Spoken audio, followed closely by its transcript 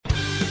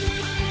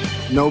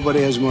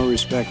Nobody has more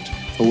respect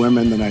for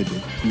women than I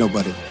do.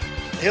 Nobody.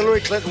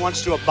 Hillary Clinton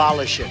wants to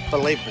abolish it,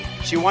 believe me.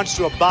 She wants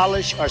to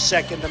abolish our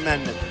Second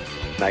Amendment.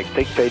 I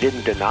think they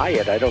didn't deny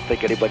it. I don't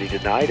think anybody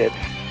denied it.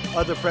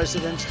 Other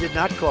presidents did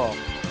not call.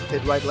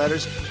 They'd write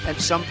letters, and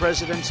some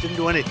presidents didn't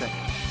do anything.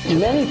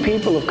 Many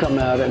people have come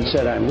out and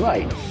said I'm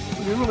right.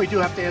 You really do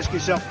have to ask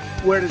yourself,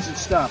 where does it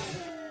stop?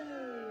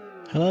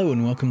 Hello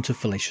and welcome to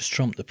Fallacious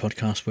Trump, the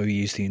podcast where we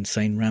use the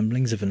insane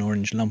ramblings of an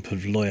orange lump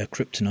of lawyer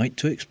kryptonite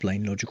to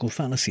explain logical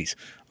fallacies.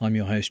 I'm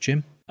your host,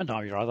 Jim. And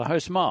I'm your other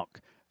host,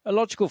 Mark. A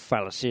logical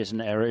fallacy is an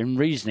error in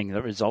reasoning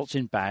that results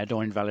in bad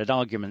or invalid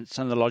arguments,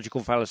 and the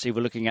logical fallacy we're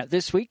looking at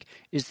this week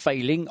is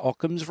failing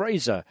Occam's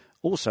razor,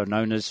 also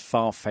known as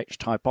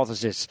far-fetched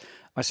hypothesis.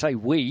 I say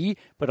we,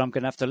 but I'm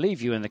going to have to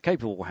leave you in the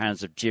capable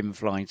hands of Jim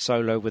flying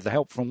solo with the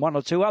help from one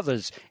or two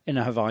others in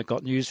a have I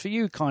got news for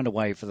you kind of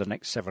way for the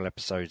next several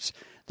episodes.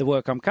 The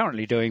work I'm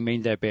currently doing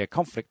means there'd be a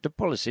conflict of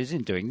policies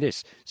in doing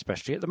this,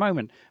 especially at the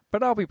moment,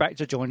 but I'll be back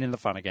to join in the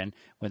fun again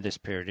when this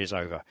period is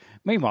over.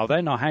 Meanwhile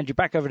then, I'll hand you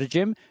back over to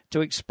Jim to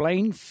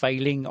explain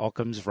failing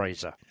Occam's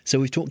razor. So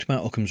we've talked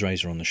about Occam's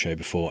razor on the show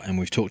before, and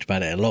we've talked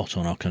about it a lot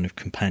on our kind of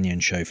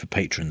companion show for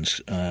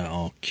patrons,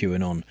 our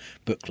QAnon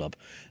book club.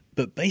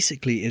 But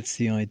basically it's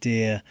the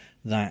idea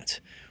that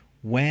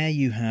where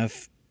you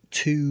have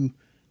two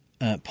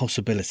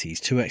possibilities,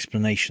 two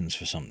explanations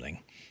for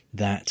something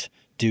that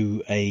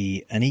do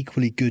an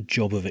equally good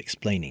job of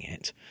explaining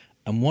it,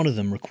 and one of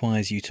them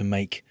requires you to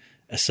make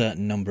a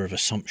certain number of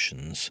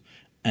assumptions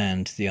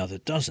and the other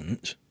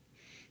doesn't,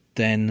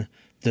 then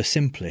the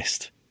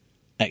simplest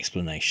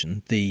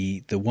explanation,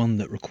 the one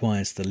that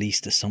requires the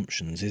least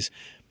assumptions, is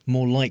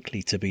more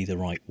likely to be the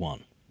right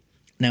one.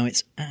 Now,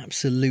 it's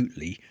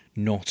absolutely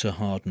not a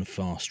hard and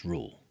fast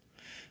rule.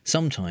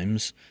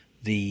 Sometimes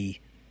the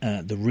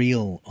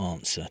real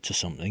answer to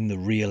something, the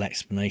real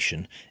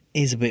explanation,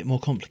 is a bit more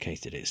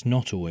complicated. It's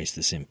not always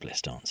the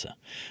simplest answer,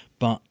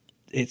 but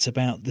it's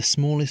about the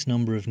smallest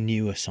number of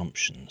new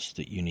assumptions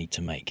that you need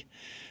to make.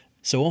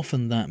 So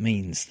often that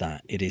means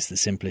that it is the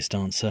simplest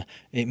answer.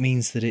 It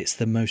means that it's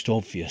the most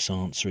obvious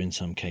answer in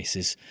some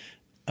cases.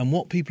 And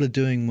what people are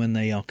doing when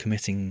they are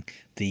committing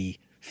the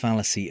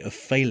fallacy of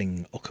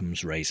failing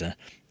Occam's razor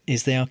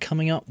is they are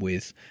coming up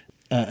with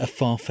a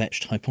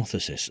far-fetched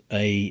hypothesis,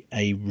 a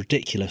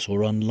ridiculous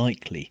or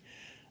unlikely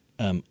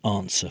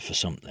answer for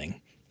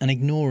something, and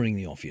ignoring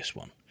the obvious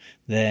one.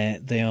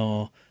 They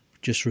are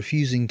just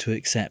refusing to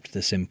accept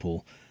the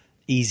simple,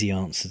 easy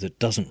answer that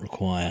doesn't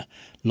require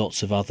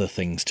lots of other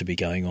things to be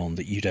going on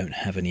that you don't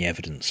have any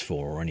evidence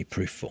for or any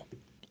proof for.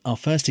 Our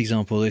first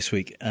example this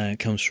week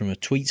comes from a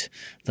tweet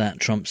that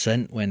Trump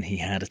sent when he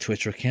had a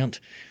Twitter account,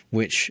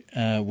 which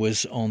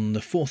was on the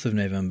 4th of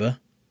November,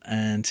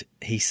 and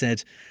he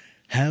said,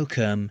 "How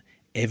come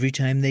every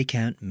time they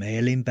count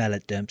mail-in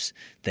ballot dumps,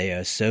 they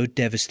are so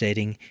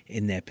devastating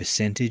in their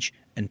percentage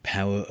and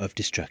power of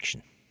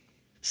destruction?"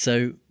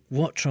 So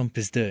what Trump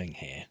is doing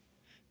here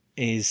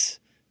is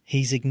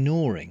he's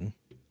ignoring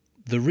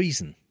the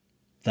reason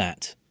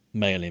that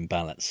mail-in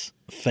ballots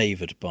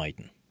favoured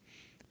Biden.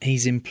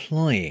 He's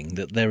implying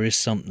that there is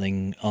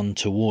something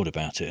untoward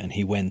about it, and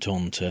he went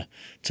on to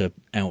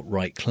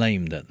outright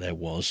claim that there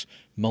was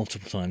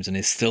multiple times and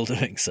is still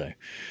doing so.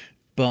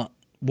 But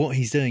what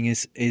he's doing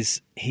is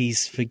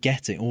he's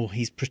forgetting, or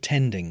he's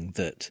pretending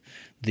that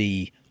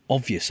the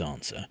obvious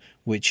answer,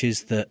 which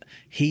is that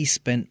he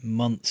spent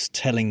months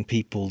telling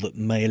people that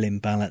mail-in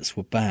ballots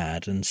were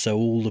bad, and so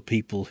all the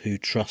people who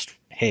trust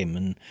him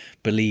and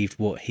believed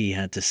what he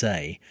had to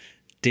say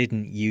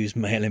didn't use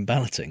mail-in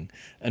balloting,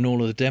 and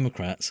all of the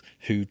Democrats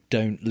who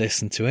don't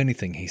listen to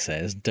anything he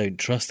says, don't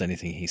trust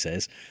anything he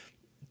says,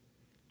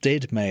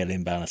 did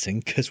mail-in balloting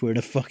because we're in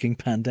a fucking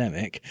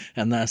pandemic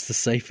and that's the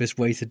safest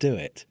way to do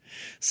it.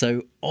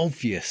 So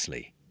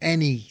obviously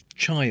any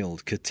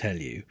child could tell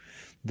you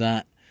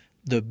that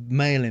the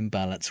mail-in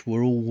ballots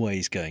were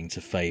always going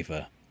to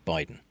favour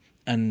Biden,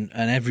 and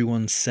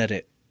everyone said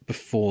it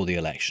before the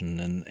election,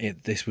 and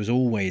this was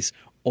always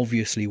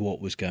obviously what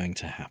was going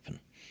to happen.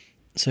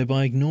 So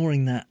by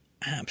ignoring that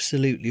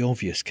absolutely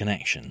obvious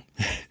connection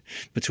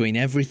between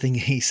everything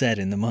he said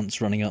in the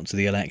months running up to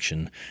the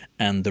election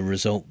and the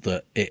result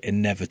that it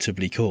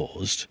inevitably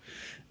caused,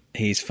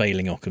 he's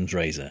failing Occam's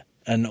razor.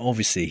 And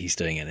obviously he's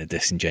doing it in a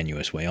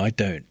disingenuous way. I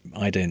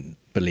don't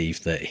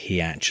believe that he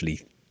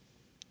actually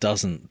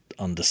doesn't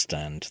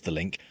understand the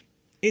link.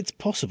 It's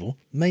possible.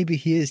 Maybe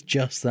he is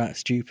just that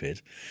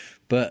stupid.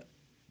 But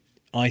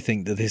I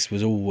think that this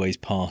was always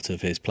part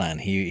of his plan.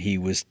 He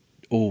was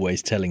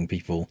always telling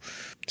people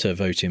to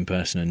vote in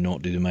person and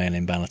not do the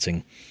mail-in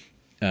balloting,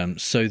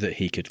 so that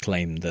he could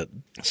claim that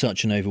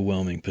such an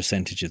overwhelming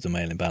percentage of the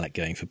mail-in ballot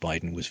going for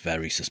Biden was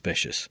very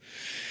suspicious.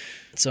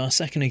 So our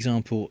second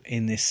example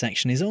in this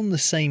section is on the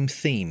same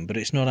theme, but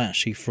it's not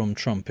actually from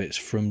Trump, it's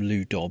from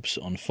Lou Dobbs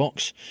on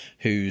Fox,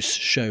 whose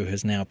show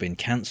has now been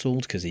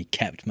cancelled because he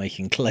kept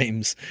making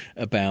claims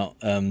about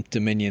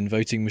Dominion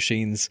voting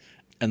machines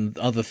and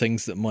other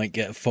things that might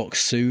get Fox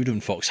sued,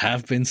 and Fox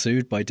have been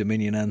sued by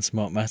Dominion and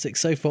Smartmatic,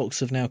 so Fox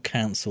have now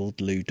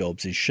cancelled Lou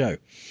Dobbs' show.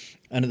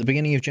 And at the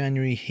beginning of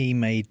January, he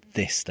made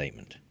this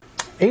statement.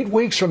 8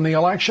 weeks from the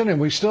election,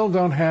 and we still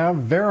don't have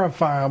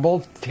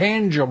verifiable,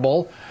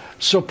 tangible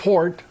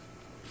support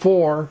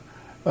for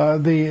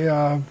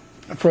the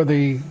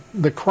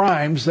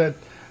crimes that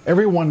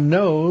everyone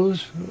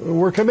knows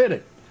were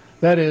committed.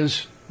 That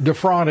is,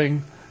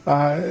 defrauding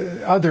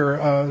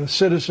other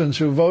citizens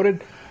who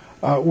voted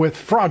with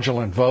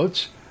fraudulent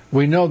votes.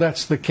 We know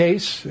that's the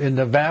case in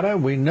Nevada.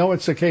 We know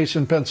it's the case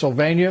in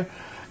Pennsylvania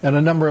and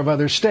a number of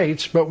other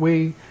states. But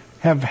we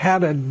have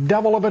had a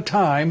devil of a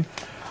time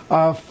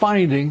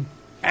finding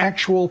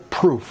actual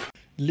proof.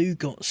 Lou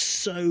got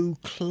so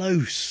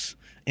close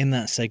in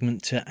that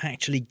segment to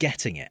actually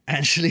getting it,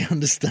 actually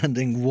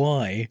understanding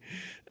why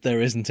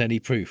there isn't any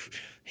proof.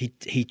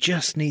 He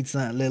just needs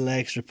that little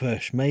extra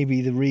push.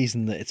 Maybe the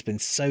reason that it's been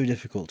so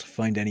difficult to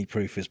find any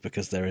proof is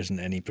because there isn't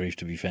any proof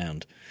to be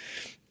found.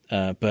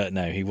 But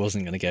no, he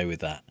wasn't going to go with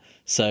that.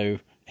 So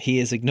he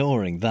is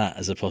ignoring that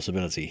as a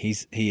possibility.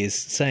 He is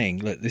saying,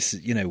 look, this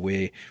is,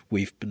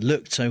 we've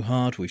looked so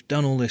hard, we've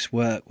done all this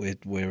work,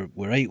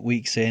 we're 8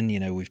 weeks in,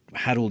 we've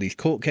had all these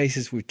court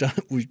cases, we've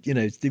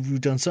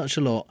done such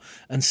a lot,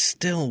 and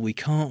still we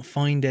can't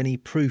find any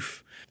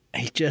proof.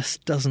 He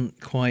just doesn't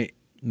quite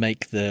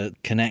make the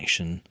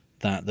connection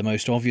that the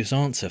most obvious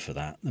answer for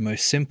that, the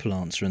most simple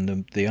answer,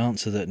 and the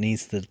answer that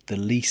needs the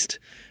least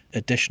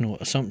additional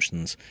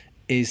assumptions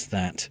is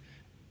that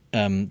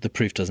the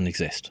proof doesn't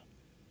exist.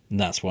 And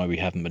that's why we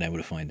haven't been able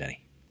to find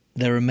any.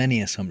 There are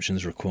many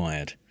assumptions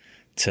required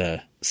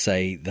to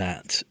say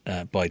that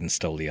Biden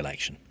stole the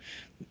election.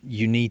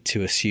 You need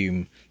to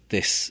assume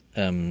this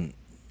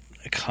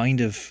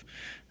kind of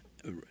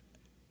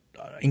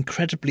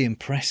incredibly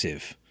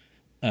impressive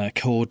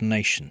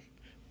coordination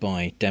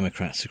by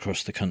Democrats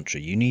across the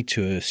country. You need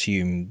to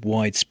assume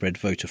widespread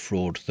voter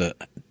fraud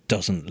that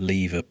doesn't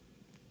leave a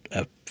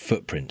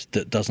footprint,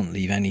 that doesn't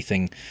leave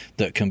anything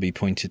that can be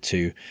pointed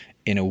to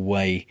in a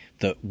way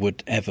that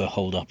would ever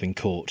hold up in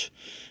court.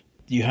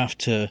 You have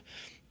to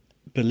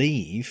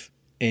believe,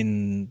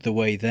 in the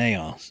way they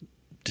are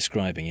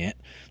describing it,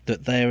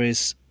 that there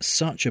is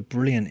such a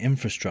brilliant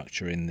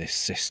infrastructure in this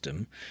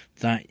system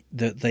that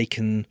they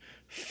can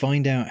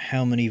find out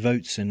how many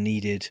votes are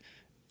needed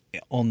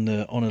on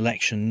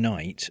election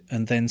night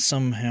and then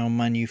somehow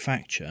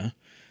manufacture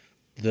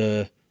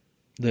the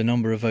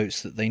number of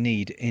votes that they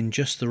need in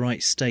just the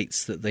right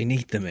states that they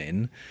need them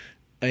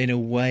in a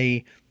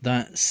way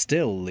that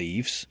still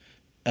leaves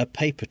a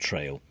paper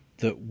trail,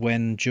 that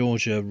when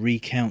Georgia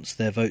recounts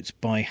their votes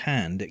by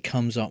hand, it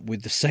comes up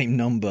with the same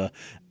number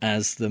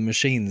as the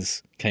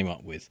machines came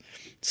up with.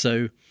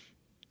 So,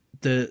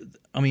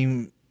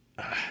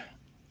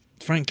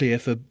 frankly,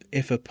 if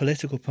a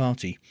political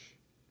party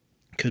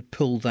could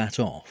pull that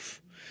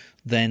off,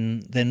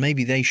 then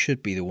maybe they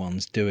should be the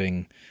ones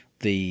doing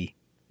the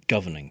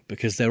governing,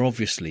 because they're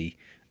obviously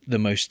the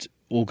most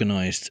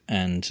organised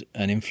and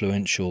an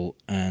influential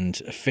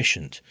and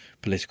efficient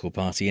political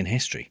party in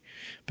history,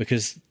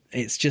 because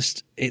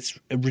it's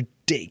a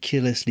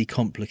ridiculously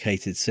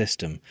complicated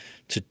system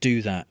to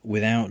do that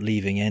without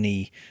leaving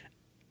any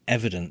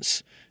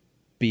evidence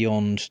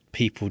beyond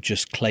people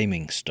just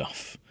claiming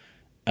stuff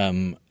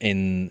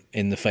in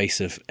the face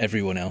of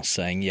everyone else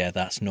saying, yeah,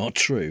 that's not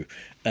true,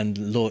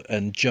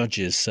 and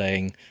judges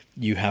saying,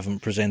 you haven't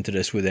presented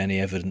us with any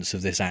evidence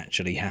of this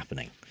actually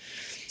happening.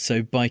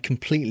 So by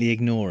completely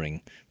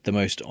ignoring the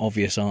most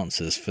obvious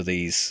answers for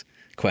these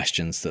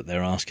questions that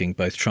they're asking,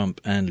 both Trump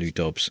and Lou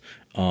Dobbs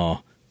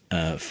are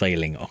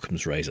failing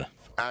Occam's razor.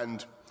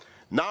 And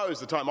now is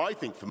the time, I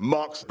think, for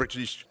Mark's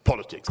British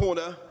Politics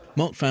Corner.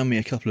 Mark found me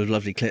a couple of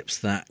lovely clips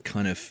that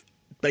kind of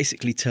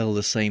basically tell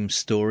the same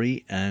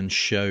story and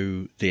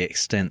show the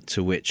extent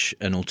to which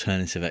an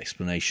alternative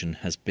explanation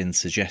has been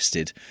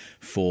suggested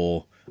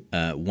for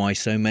why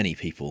so many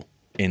people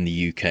in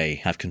the UK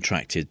have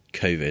contracted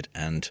COVID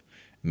and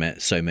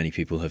so many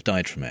people have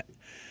died from it.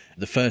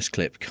 The first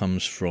clip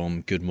comes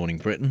from Good Morning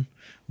Britain,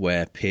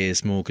 where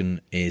Piers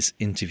Morgan is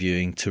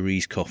interviewing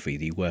Therese Coffey,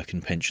 the Work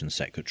and Pensions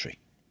Secretary.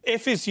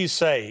 If, as you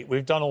say,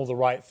 we've done all the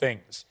right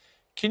things,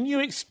 can you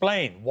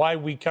explain why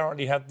we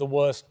currently have the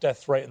worst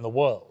death rate in the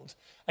world?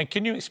 And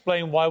can you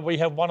explain why we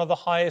have one of the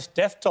highest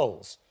death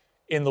tolls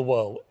in the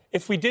world?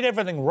 If we did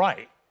everything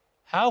right,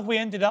 how have we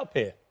ended up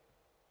here?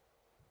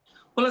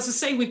 Well, as I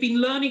say, we've been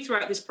learning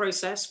throughout this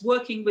process,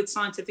 working with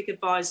scientific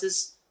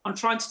advisors on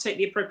trying to take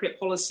the appropriate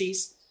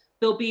policies.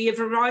 There'll be a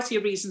variety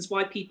of reasons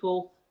why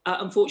people,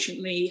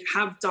 unfortunately,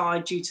 have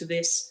died due to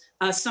this.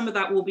 Some of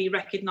that will be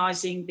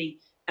recognising the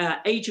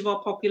age of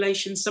our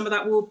population. Some of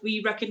that will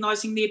be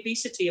recognising the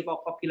obesity of our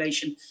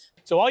population.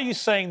 So are you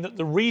saying that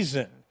the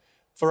reason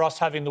for us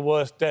having the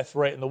worst death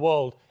rate in the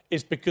world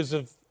is because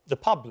of the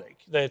public?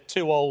 They're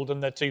too old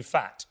and they're too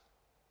fat?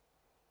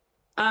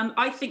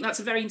 I think that's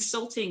a very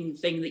insulting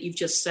thing that you've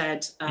just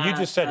said. You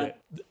just said it.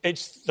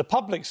 It's the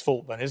public's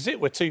fault then, is it?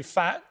 We're too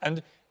fat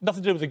and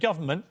nothing to do with the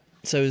government.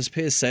 So as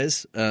Piers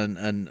says,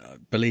 and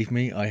believe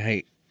me, I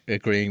hate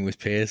agreeing with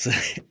Piers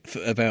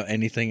about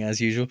anything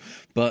as usual,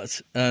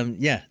 but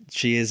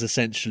she is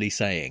essentially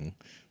saying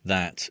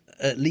that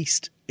at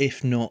least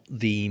if not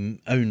the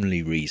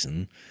only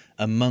reason,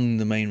 among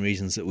the main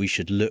reasons that we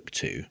should look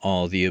to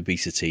are the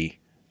obesity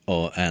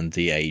and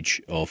the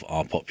age of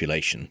our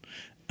population,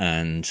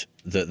 and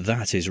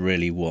that is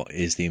really what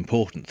is the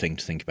important thing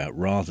to think about,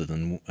 rather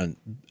than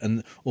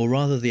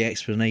rather the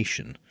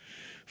explanation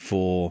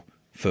for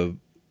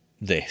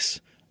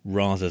this,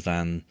 rather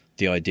than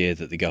the idea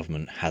that the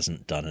government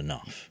hasn't done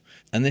enough.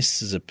 And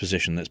this is a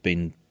position that's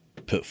been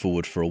put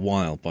forward for a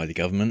while by the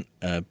government.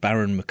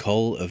 Baron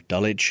McColl of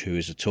Dulwich, who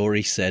is a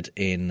Tory, said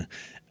in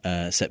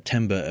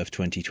September of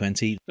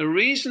 2020, the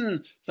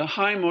reason the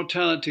high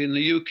mortality in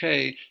the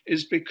UK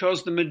is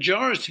because the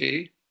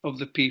majority of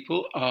the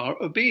people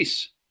are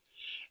obese,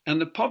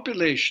 and the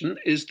population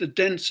is the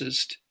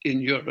densest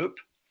in Europe,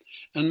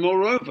 and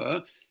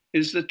moreover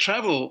is the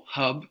travel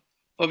hub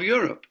of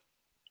Europe.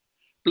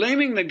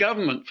 Blaming the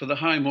government for the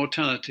high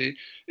mortality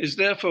is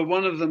therefore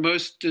one of the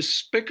most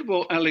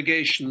despicable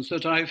allegations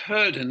that I've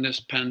heard in this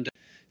pandemic.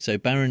 So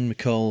Baron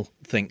McColl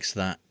thinks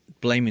that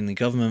blaming the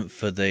government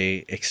for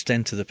the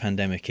extent of the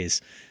pandemic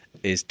is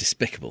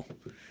despicable,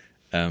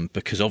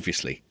 because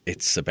obviously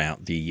it's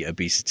about the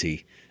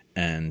obesity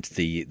and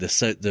the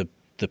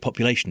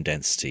population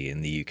density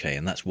in the UK,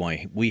 and that's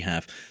why we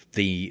have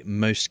the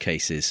most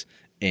cases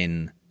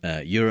in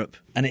Europe,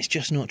 and it's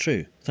just not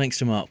true. Thanks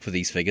to Mark for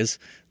these figures.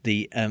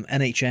 The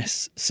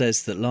NHS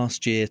says that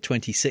last year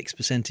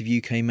 26%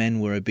 of UK men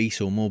were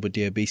obese or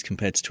morbidly obese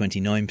compared to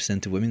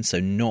 29% of women, so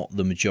not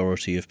the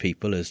majority of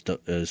people, as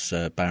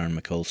Baron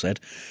McColl said.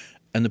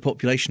 And the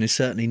population is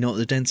certainly not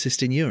the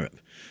densest in Europe.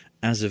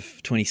 As of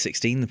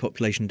 2016, the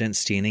population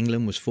density in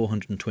England was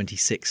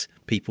 426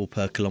 people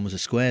per kilometre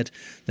squared.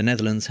 The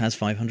Netherlands has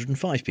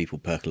 505 people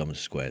per kilometre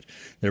squared.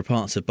 There are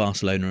parts of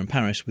Barcelona and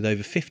Paris with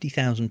over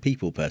 50,000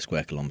 people per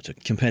square kilometre,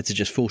 compared to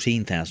just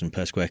 14,000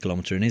 per square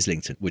kilometre in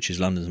Islington, which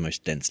is London's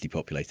most densely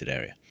populated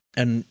area.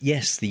 And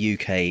yes, the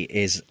UK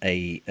is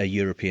a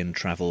European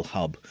travel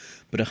hub,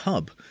 but a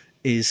hub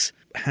is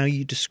how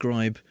you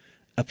describe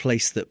a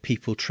place that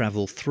people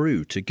travel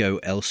through to go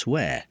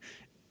elsewhere,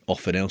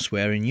 often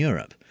elsewhere in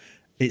Europe.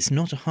 It's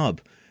not a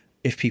hub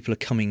if people are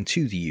coming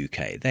to the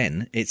UK,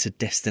 then it's a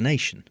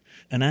destination.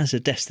 And as a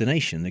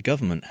destination, the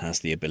government has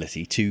the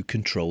ability to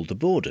control the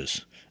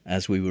borders,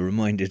 as we were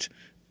reminded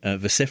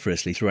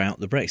vociferously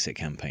throughout the Brexit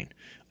campaign.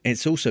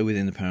 It's also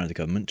within the power of the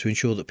government to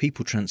ensure that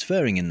people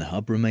transferring in the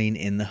hub remain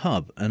in the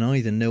hub, and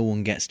either no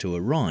one gets to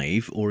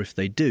arrive, or if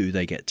they do,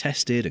 they get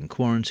tested and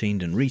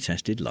quarantined and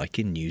retested, like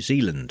in New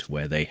Zealand,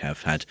 where they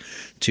have had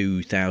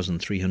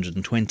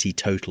 2,320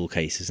 total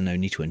cases and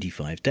only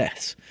 25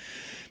 deaths.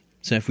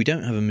 So if we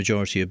don't have a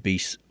majority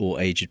obese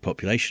or aged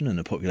population, and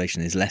the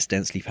population is less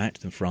densely packed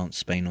than France,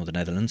 Spain or the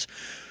Netherlands,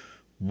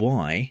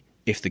 why,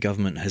 if the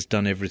government has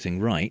done everything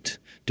right,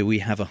 do we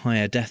have a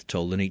higher death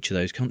toll than each of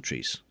those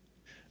countries?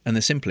 And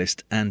the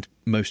simplest and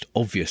most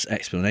obvious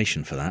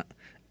explanation for that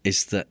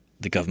is that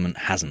the government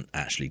hasn't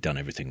actually done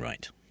everything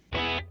right.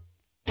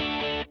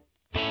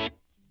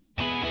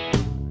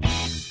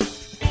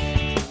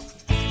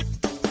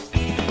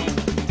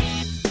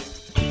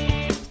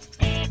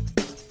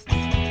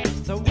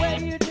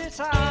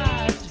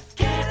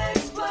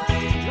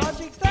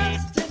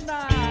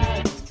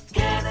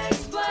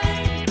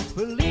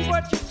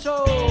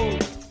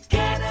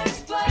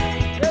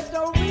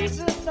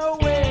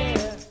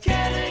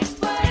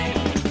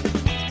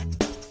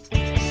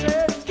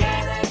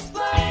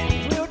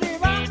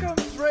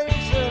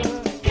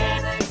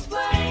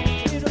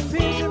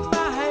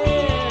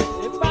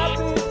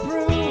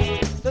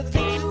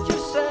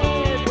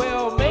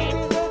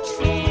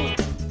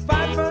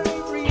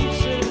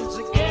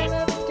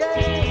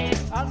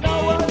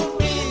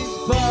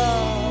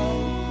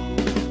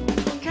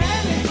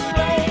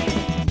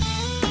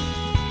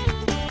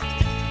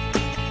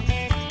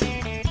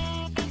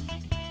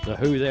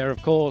 Who there,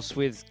 of course,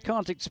 with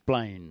Can't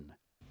Explain.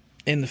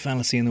 In the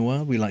Fallacy in the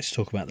World, we like to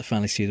talk about the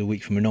fallacy of the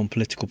week from a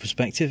non-political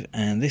perspective,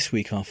 and this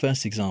week our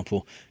first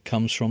example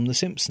comes from The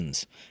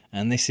Simpsons,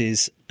 and this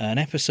is an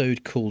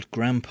episode called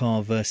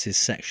Grandpa versus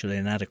Sexual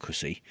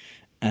Inadequacy,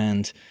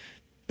 and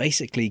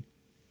basically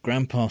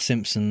Grandpa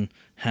Simpson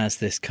has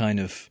this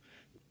kind of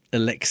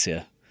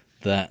elixir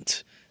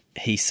that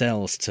he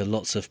sells to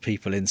lots of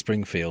people in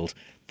Springfield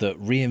that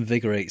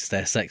reinvigorates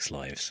their sex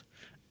lives.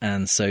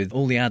 And so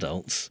all the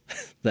adults,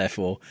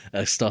 therefore,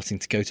 are starting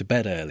to go to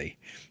bed early.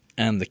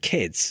 And the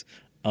kids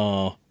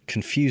are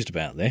confused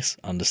about this,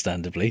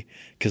 understandably,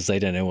 because they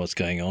don't know what's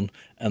going on,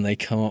 and they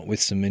come up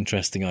with some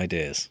interesting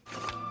ideas.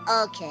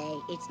 Okay,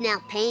 it's now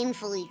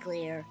painfully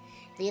clear.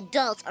 The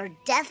adults are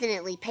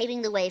definitely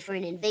paving the way for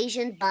an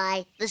invasion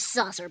by the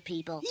saucer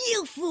people.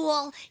 You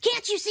fool!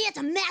 Can't you see it's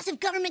a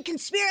massive government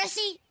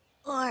conspiracy?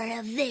 Or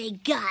have they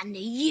gotten to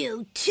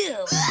you,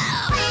 too?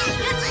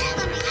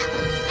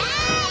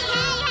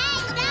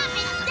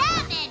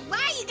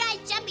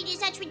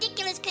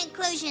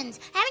 Conclusions.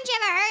 Haven't you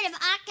ever heard of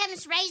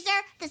Occam's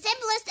razor? The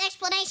simplest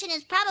explanation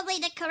is probably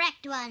the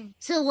correct one.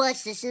 So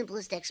what's the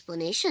simplest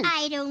explanation?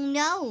 I don't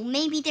know.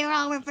 Maybe they're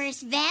all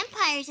reverse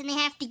vampires and they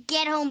have to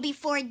get home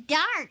before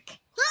dark.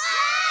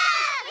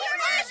 Ah!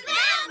 Reverse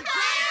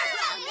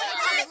vampires!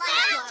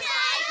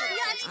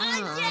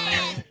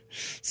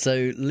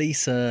 So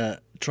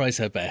Lisa tries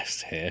her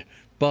best here,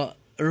 but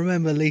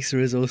remember, Lisa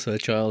is also a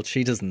child.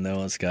 She doesn't know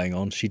what's going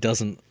on. She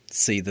doesn't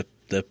see the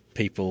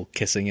people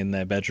kissing in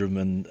their bedroom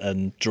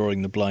and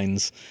drawing the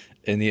blinds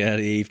in the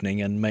early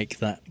evening and make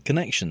that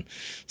connection.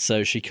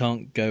 So she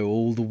can't go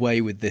all the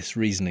way with this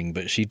reasoning,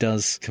 but she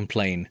does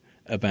complain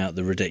about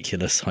the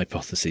ridiculous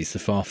hypotheses, the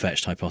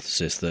far-fetched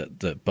hypothesis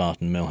that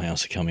Bart and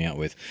Milhouse are coming up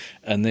with.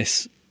 And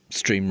this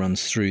stream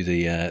runs through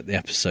the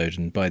episode,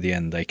 and by the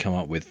end they come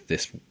up with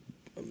this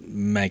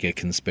mega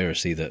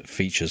conspiracy that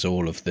features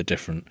all of the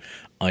different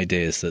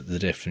ideas that the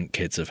different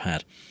kids have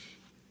had.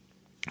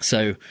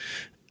 So,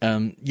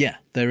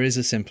 there is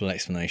a simple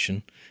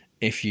explanation.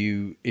 If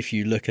you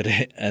look at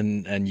it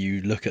and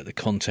you look at the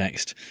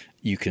context,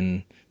 you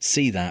can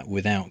see that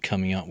without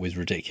coming up with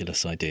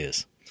ridiculous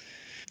ideas.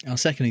 Our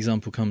second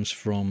example comes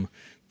from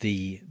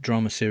the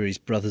drama series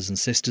Brothers and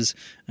Sisters,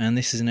 and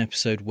this is an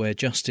episode where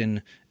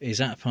Justin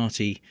is at a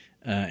party.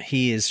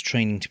 He is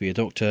training to be a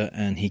doctor,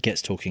 and he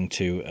gets talking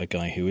to a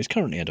guy who is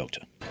currently a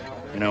doctor.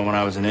 You know, when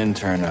I was an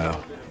intern, a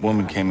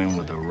woman came in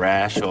with a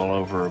rash all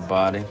over her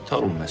body.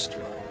 Total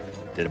mystery.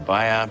 Did a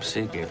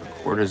biopsy, gave her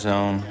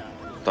cortisone,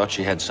 thought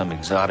she had some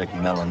exotic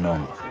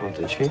melanoma. Well,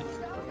 did she?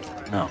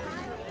 No.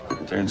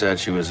 Turns out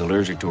she was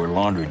allergic to her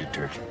laundry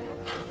detergent.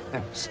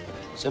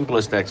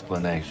 Simplest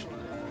explanation.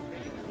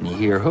 And you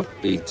hear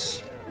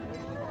hoofbeats.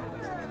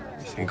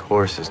 You think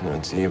horses,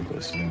 not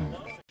zebras.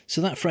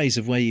 So that phrase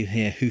of where you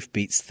hear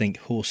hoofbeats, think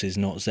horses,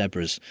 not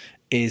zebras,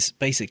 is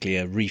basically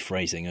a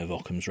rephrasing of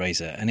Occam's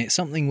razor. And it's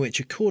something which,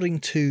 according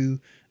to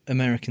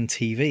American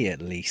TV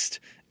at least,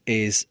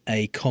 is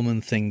a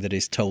common thing that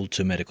is told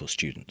to medical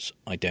students.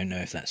 I don't know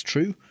if that's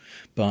true,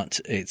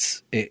 but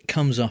it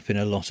comes up in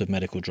a lot of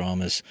medical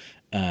dramas,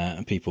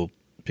 and people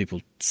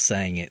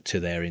saying it to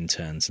their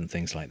interns and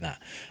things like that.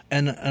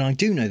 And I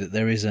do know that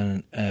there is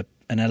an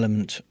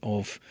element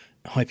of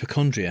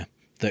hypochondria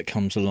that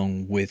comes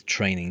along with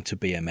training to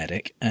be a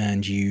medic,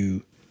 and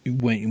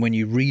when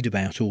you read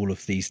about all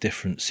of these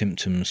different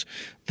symptoms,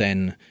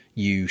 then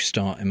you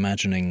start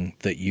imagining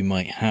that you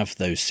might have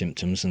those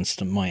symptoms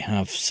and might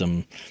have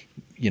some,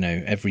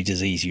 every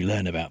disease you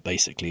learn about,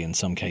 basically, in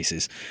some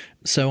cases.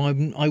 So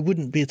I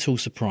wouldn't be at all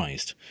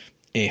surprised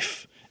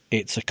if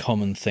it's a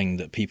common thing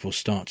that people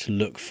start to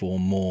look for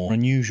more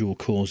unusual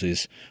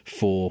causes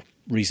for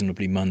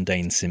reasonably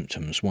mundane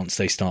symptoms once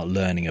they start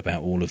learning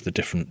about all of the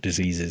different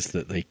diseases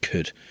that they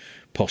could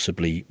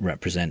possibly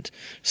represent.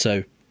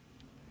 So,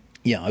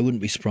 yeah, I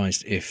wouldn't be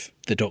surprised if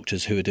the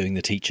doctors who are doing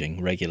the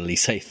teaching regularly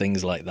say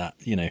things like that.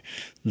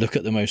 Look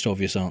at the most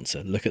obvious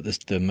answer. Look at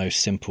the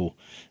most simple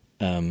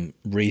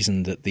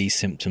reason that these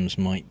symptoms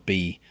might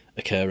be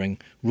occurring.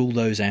 Rule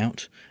those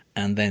out,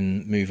 and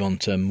then move on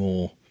to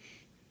more,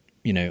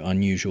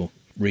 unusual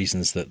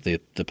reasons that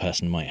the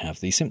person might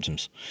have these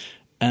symptoms.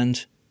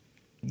 And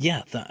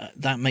yeah,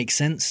 that makes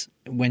sense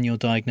when you're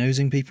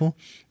diagnosing people,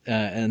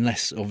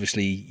 unless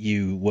obviously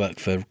you work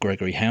for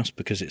Gregory House,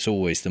 because it's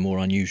always the more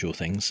unusual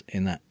things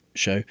in that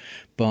show.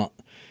 But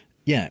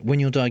yeah, when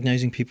you're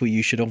diagnosing people,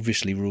 you should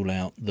obviously rule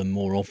out the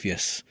more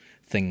obvious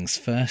things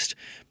first.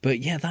 But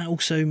yeah, that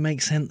also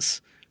makes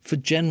sense for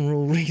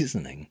general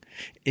reasoning.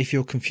 If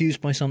you're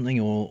confused by something,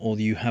 or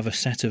you have a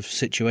set of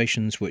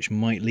situations which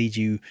might lead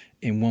you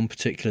in one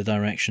particular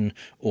direction,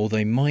 or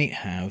they might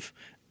have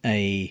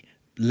a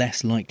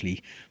less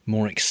likely,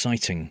 more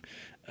exciting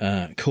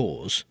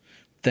cause,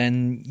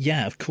 then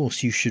yeah, of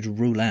course you should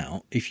rule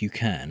out, if you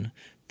can,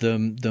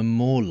 the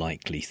more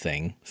likely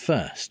thing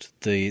first.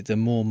 The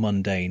more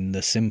mundane,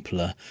 the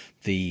simpler,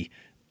 the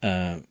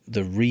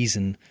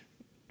reason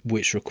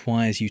which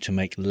requires you to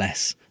make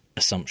less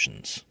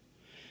assumptions.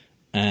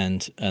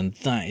 And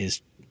that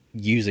is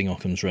using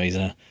Occam's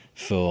razor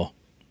for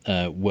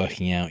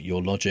working out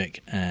your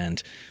logic,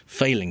 and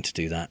failing to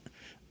do that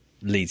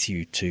leads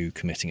you to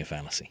committing a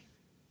fallacy.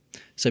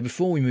 So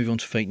before we move on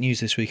to fake news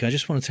this week, I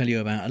just want to tell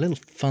you about a little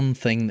fun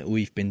thing that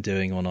we've been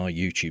doing on our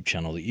YouTube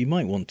channel that you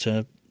might want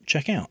to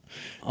check out.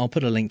 I'll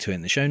put a link to it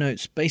in the show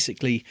notes.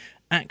 Basically,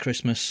 at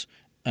Christmas,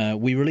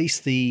 we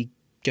released the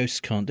Ghosts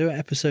Can't Do It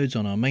episodes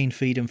on our main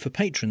feed, and for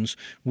patrons,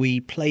 we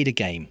played a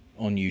game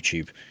on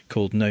YouTube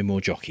called No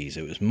More Jockeys.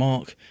 It was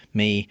Mark,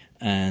 me,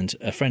 and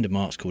a friend of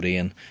Mark's called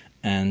Ian,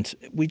 and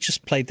we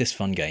just played this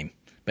fun game,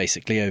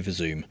 basically over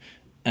Zoom.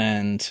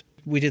 And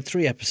we did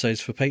 3 episodes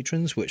for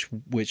patrons,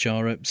 which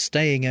are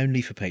staying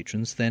only for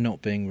patrons. They're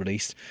not being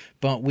released,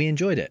 but we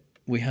enjoyed it.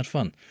 We had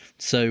fun.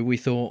 So we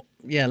thought,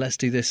 yeah, let's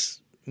do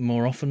this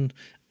more often.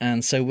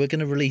 And so we're going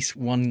to release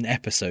one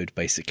episode,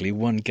 basically,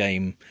 one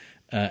game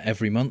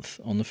every month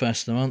on the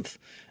first of the month.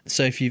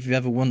 So if you've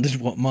ever wondered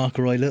what Mark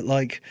or I look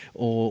like,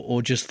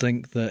 or just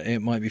think that it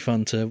might be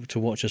fun to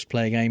watch us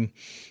play a game,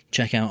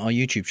 check out our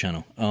YouTube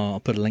channel. I'll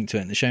put a link to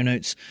it in the show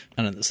notes,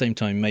 and at the same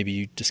time, maybe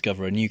you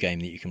discover a new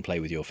game that you can play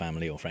with your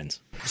family or friends.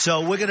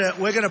 So we're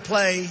gonna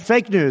play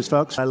Fake news,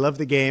 folks. I love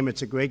the game.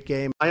 It's a great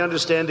game. I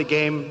understand the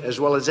game as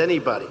well as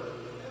anybody.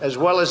 as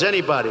well as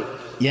anybody.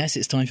 Yes,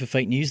 it's time for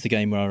Fake News, the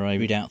game where I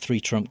read out 3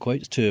 Trump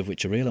quotes, 2 of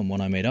which are real and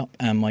 1 I made up,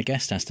 and my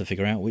guest has to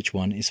figure out which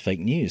one is fake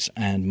news.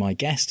 And my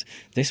guest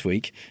this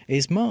week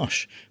is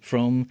Marsh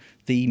from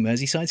the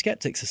Merseyside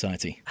Skeptics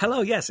Society.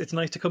 Hello, yes, it's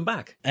nice to come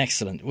back.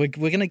 Excellent. We're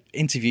going to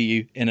interview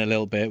you in a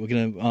little bit. We're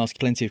going to ask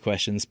plenty of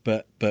questions,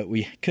 but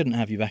we couldn't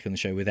have you back on the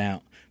show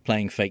without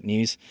playing fake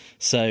news.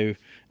 So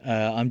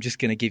I'm just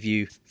going to give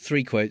you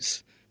 3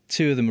 quotes.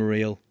 2 of them are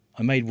real.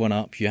 I made 1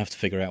 up. You have to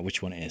figure out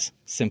which one it is.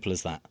 Simple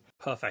as that.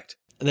 Perfect.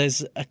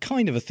 There's a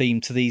kind of a theme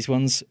to these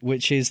ones,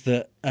 which is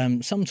that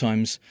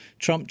sometimes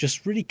Trump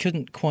just really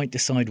couldn't quite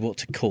decide what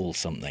to call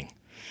something.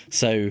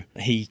 So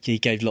he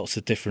gave lots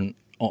of different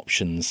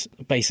options,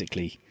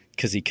 basically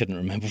because he couldn't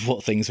remember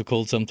what things were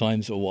called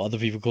sometimes or what other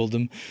people called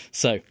them.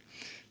 So,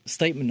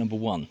 statement number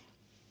 1.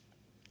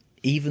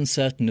 Even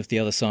certain of the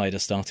other side are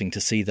starting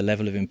to see the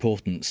level of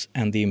importance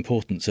and the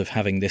importance of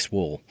having this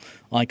wall.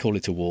 I call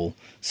it a wall.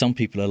 Some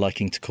people are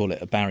liking to call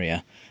it a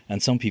barrier,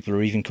 and some people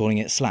are even calling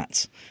it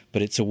slats.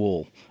 But it's a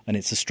wall, and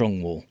it's a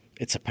strong wall.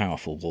 It's a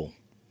powerful wall.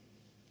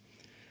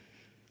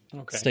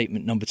 Okay.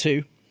 Statement number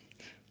 2.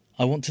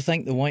 I want to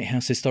thank the White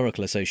House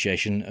Historical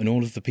Association and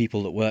all of the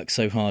people that work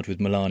so hard with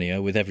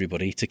Melania, with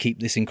everybody, to keep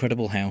this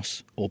incredible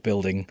house, or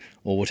building,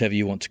 or whatever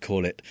you want to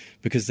call it,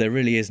 because there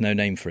really is no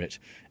name for it.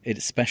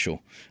 It's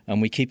special,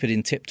 and we keep it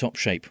in tip-top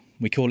shape.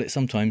 We call it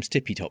sometimes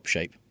tippy-top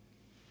shape.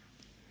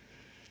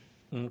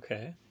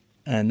 Okay.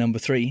 Number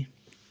 3,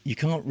 you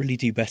can't really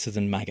do better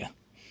than MAGA.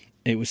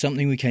 It was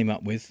something we came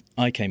up with,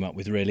 I came up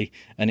with really,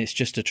 and it's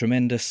just a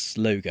tremendous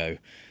logo.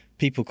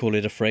 People call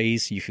it a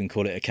phrase, you can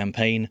call it a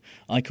campaign,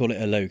 I call it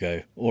a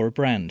logo, or a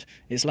brand.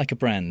 It's like a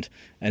brand,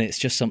 and it's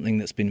just something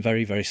that's been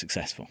very, very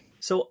successful.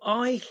 So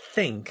I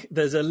think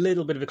there's a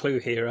little bit of a clue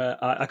here.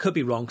 I could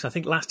be wrong, because I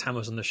think last time I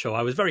was on the show,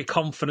 I was very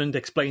confident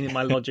explaining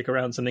my logic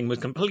around something, was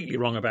completely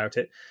wrong about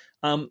it.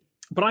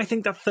 But I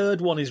think that third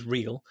one is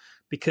real,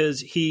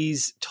 because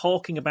he's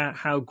talking about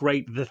how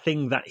great the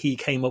thing that he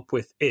came up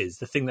with is,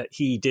 the thing that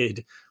he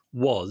did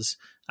was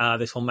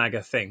this whole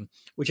MAGA thing,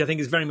 which I think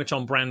is very much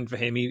on brand for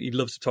him. He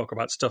loves to talk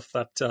about stuff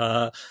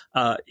that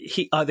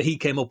he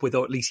came up with,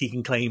 or at least he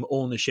can claim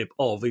ownership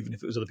of, even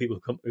if it was other people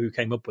who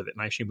came up with it.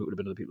 And I assume it would have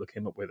been other people who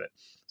came up with it.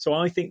 So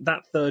I think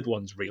that third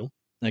one's real.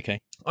 Okay.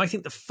 I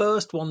think the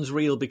first one's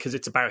real because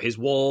it's about his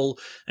wall,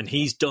 and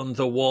he's done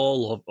the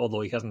wall,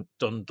 although he hasn't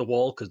done the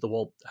wall because the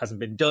wall hasn't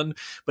been done,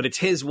 but it's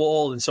his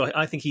wall, and so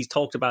I think he's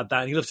talked about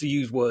that, and he loves to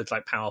use words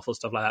like powerful,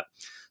 stuff like that.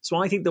 So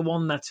I think the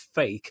one that's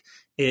fake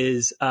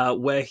is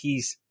where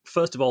he's,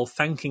 first of all,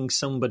 thanking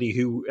somebody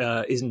who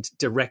isn't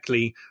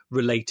directly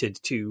related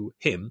to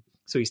him.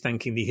 So he's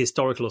thanking the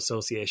Historical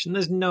Association.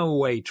 There's no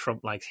way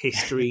Trump likes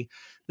history.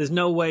 There's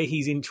no way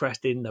he's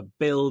interested in the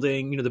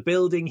building. You know, the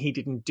building, he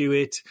didn't do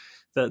it.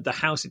 The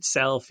house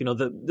itself, you know,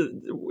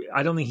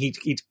 I don't think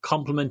he'd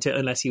compliment it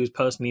unless he was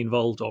personally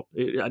involved, or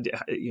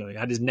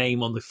had his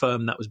name on the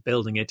firm that was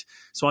building it.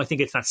 So I think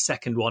it's that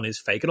second one is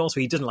fake. And also,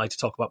 he doesn't like to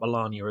talk about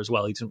Melania as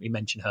well. He doesn't really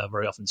mention her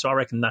very often. So I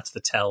reckon that's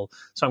the tell.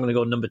 So I'm going to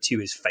go number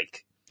 2 is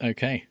fake.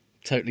 Okay,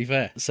 totally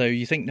fair. So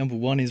you think number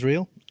 1 is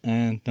real,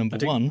 and number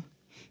 1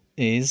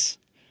 is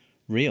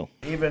real.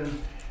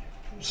 Even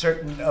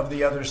certain of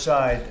the other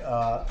side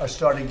are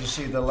starting to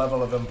see the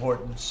level of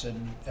importance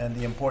and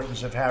the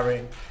importance of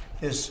having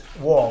this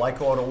wall. I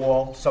call it a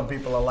wall. Some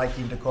people are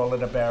liking to call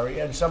it a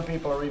barrier, and some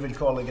people are even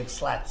calling it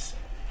slats.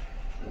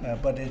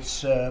 But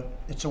it's a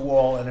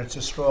wall, and it's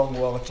a strong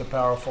wall. It's a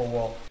powerful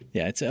wall.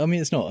 Yeah, it's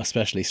not a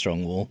especially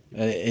strong wall.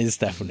 It is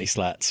definitely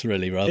slats,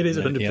 really. Rather, it is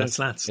 100% than,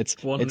 slats. It's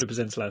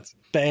 100% slats.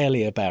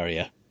 Barely a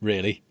barrier,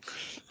 really.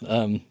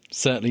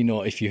 Certainly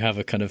not if you have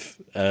a kind of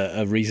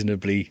a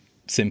reasonably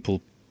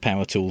simple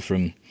power tool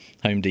from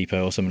Home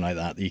Depot or something like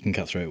that you can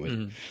cut through it with.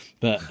 Mm.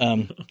 But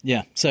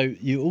yeah, so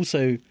you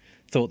also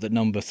thought that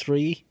number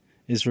 3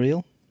 is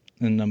real,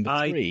 and number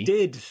 3 I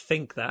did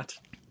think that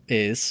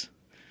is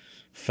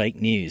fake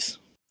news.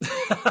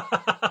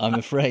 I'm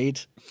afraid,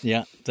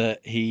 that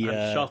he...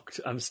 I'm shocked.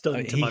 I'm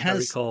stunned to my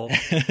very core.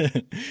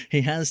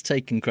 He has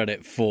taken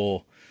credit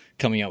for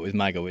coming up with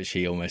MAGA, which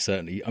he almost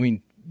certainly... I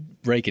mean,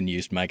 Reagan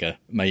used MAGA,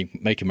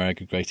 Make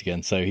America Great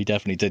Again, so he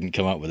definitely didn't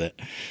come up with it.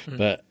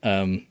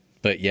 Mm.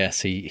 But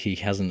yes, he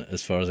hasn't,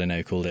 as far as I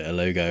know, called it a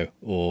logo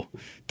or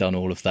done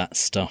all of that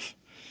stuff.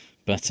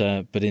 But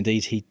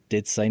indeed, he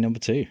did say number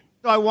 2.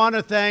 I want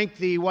to thank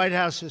the White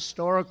House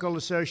Historical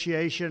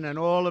Association and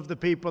all of the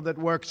people that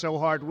work so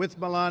hard with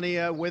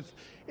Melania, with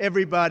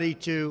everybody,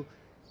 to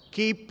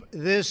keep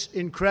this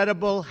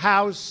incredible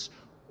house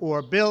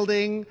or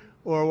building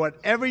or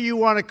whatever you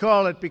want to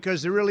call it,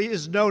 because there really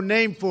is no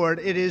name for it.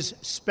 It is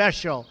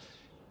special.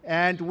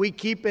 And we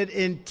keep it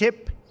in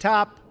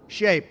tip-top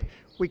shape.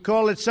 We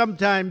call it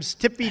sometimes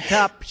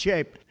tippy-top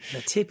shape.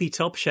 The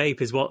tippy-top shape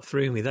is what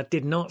threw me. That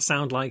did not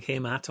sound like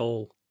him at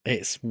all.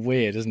 It's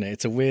weird, isn't it?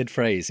 It's a weird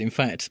phrase. In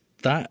fact,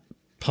 that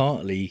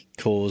partly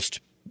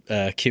caused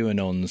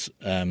QAnons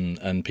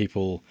and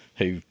people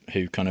who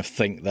kind of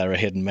think there are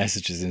hidden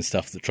messages in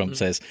stuff that Trump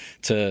says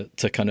to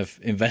kind of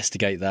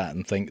investigate that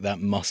and think that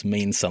must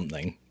mean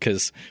something,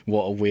 because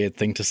what a weird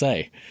thing to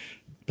say.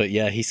 But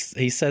yeah, he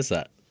says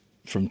that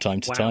from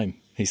time to time.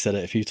 He said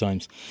it a few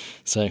times.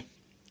 So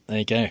there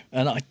you go.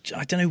 And I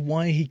don't know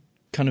why he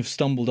kind of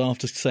stumbled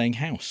after saying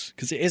house,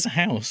 because it is a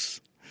house.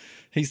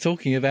 He's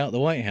talking about the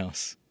White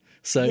House.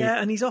 So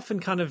yeah, and he often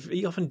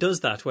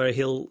does that, where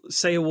he'll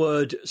say a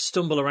word,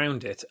 stumble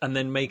around it, and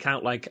then make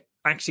out like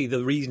actually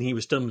the reason he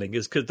was stumbling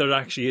is because there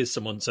actually is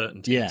some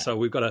uncertainty. Yeah. So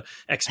we've got to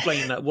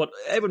explain that what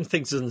everyone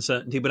thinks is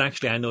uncertainty, but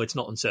actually I know it's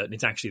not uncertain.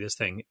 It's actually this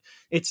thing.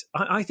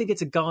 I think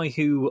it's a guy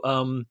who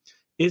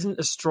isn't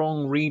a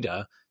strong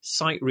reader,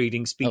 sight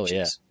reading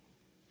speeches.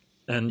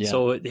 Oh, yeah. And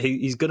so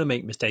he's going to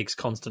make mistakes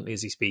constantly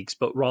as he speaks,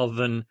 but rather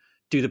than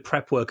do the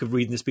prep work of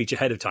reading the speech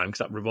ahead of time,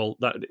 because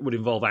that would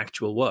involve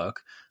actual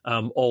work,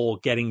 or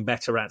getting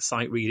better at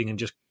sight reading and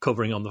just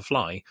covering on the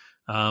fly.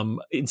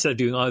 Instead of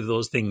doing either of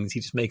those things, he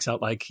just makes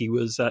out like he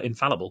was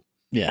infallible.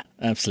 Yeah,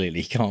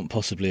 absolutely. He can't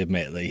possibly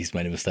admit that he's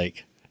made a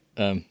mistake.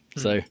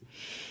 So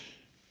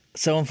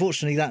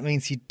unfortunately, that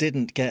means you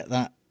didn't get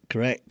that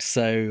correct.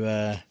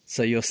 So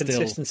you're still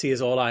consistency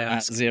is all I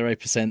ask. At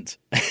 0%.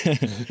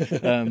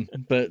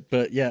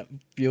 But yeah,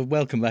 you're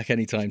welcome back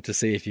anytime to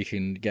see if you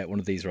can get one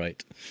of these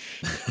right.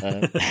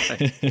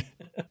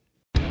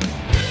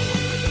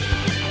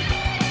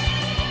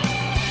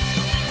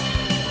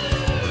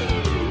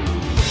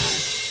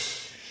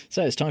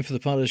 So it's time for the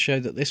part of the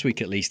show that this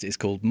week at least is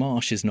called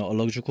Marsh is Not a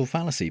Logical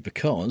Fallacy,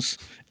 because,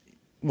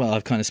 well,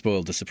 I've kind of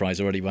spoiled the surprise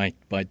already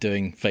by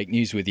doing fake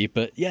news with you,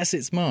 but yes,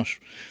 it's Marsh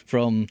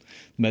from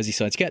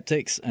Merseyside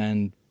Skeptics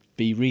and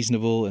Be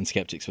Reasonable and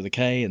Skeptics with a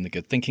K and the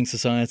Good Thinking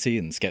Society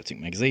and Skeptic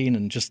Magazine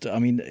and just,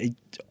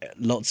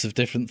 lots of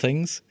different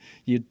things.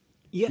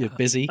 You're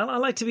busy. I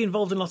like to be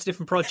involved in lots of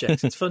different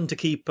projects. It's fun to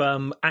keep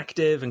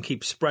active and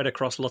keep spread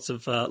across lots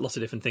of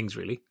different things,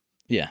 really.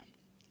 Yeah.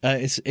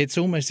 It's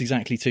almost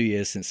exactly 2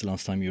 years since the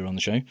last time you were on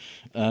the show.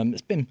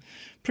 It's been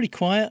pretty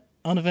quiet,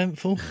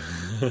 uneventful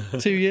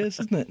 2 years,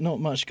 isn't it? Not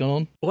much gone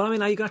on. Well, are you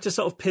going to have to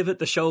sort of pivot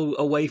the show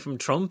away from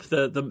Trump?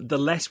 The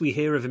less we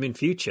hear of him in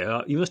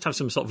future, you must have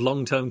some sort of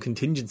long-term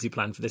contingency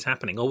plan for this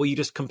happening, or were you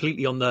just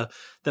completely on the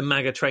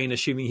MAGA train,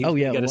 assuming he was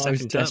going to get a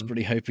second term? I was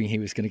desperately hoping he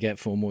was going to get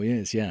 4 more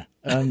years, yeah.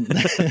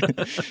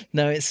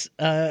 No, it's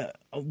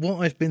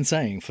what I've been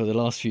saying for the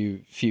last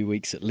few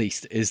weeks at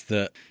least is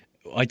that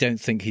I don't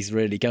think he's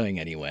really going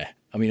anywhere.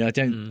 I mean,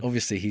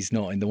 obviously he's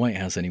not in the White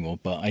House anymore,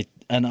 but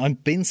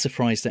I've been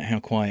surprised at how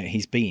quiet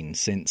he's been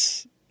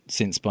since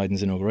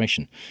Biden's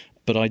inauguration.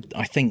 But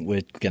I think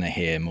we're going to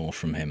hear more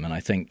from him, and I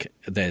think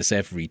there's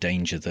every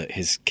danger that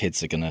his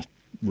kids are going to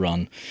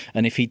run.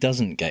 And if he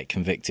doesn't get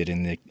convicted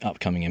in the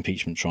upcoming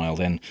impeachment trial,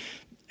 then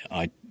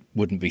I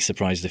wouldn't be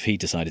surprised if he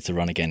decided to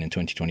run again in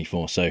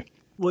 2024. So.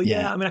 Well,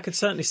 yeah, I could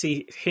certainly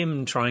see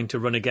him trying to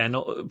run again,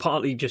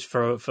 partly just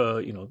for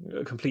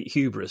complete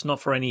hubris, not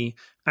for any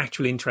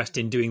actual interest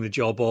in doing the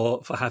job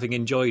or for having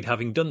enjoyed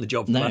having done the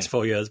job for the last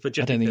 4 years. But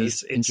just I don't think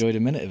he's enjoyed a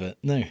minute of it.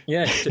 No.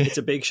 Yeah, it's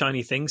a big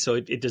shiny thing, so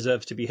it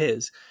deserves to be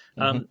his.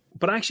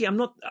 But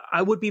actually,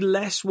 I would be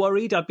less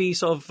worried. I'd be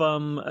sort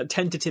of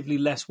tentatively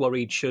less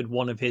worried should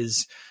one of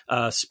his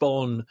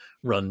spawn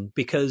run,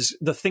 because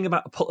the thing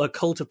about a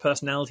cult of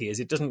personality is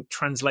it doesn't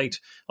translate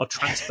or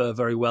transfer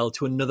very well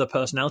to another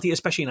personality,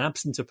 especially in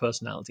absence of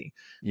personality.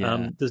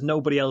 Yeah. There's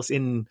nobody else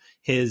in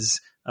his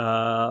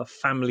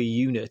family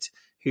unit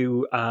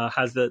who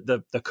has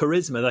the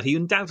charisma that he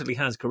undoubtedly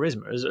has.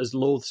 Charisma, as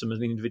loathsome as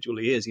an individual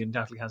he is, he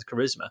undoubtedly has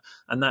charisma,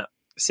 and that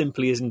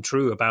simply isn't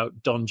true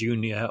about Don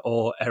Jr.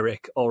 or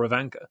Eric or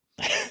Ivanka.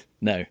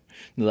 No,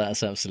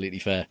 that's absolutely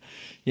fair.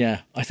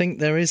 Yeah, I think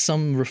there is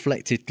some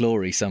reflected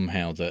glory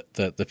somehow that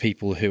the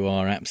people who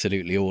are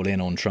absolutely all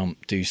in on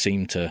Trump do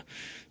seem to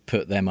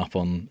put them up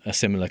on a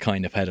similar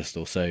kind of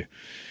pedestal. So,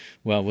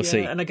 well, we'll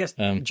see. And I guess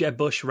Jeb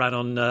Bush ran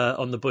on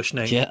the Bush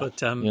name,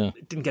 but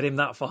it didn't get him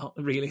that far,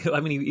 really. I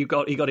mean, he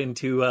got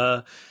into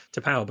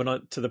to power, but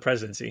not to the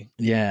presidency.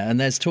 Yeah, and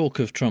there's talk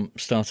of Trump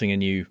starting a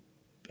new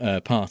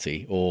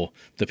party, or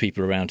the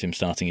people around him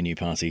starting a new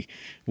party,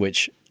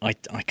 which I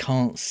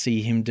can't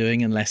see him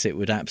doing unless it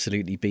would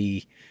absolutely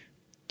be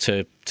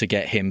to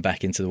get him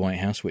back into the White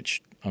House,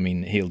 which, I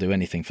mean, he'll do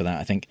anything for that,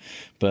 I think.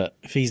 But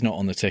if he's not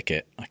on the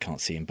ticket, I can't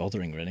see him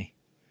bothering, really.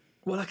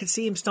 Well, I could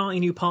see him starting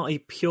a new party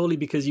purely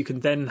because you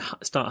can then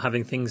start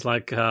having things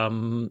like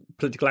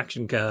political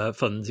action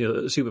funds,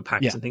 super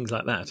PACs and things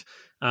like that.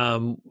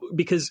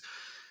 Because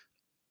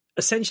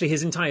essentially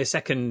his entire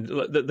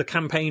the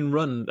campaign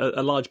run,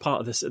 a large part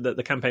of this,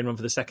 the campaign run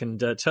for the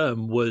second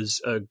term was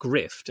a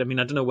grift. I mean,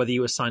 I don't know whether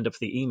you were signed up for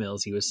the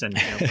emails he was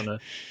sending out on a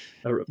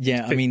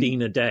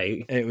 15 a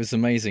day. It was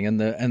amazing. And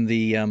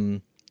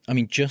the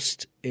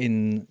just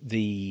in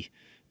the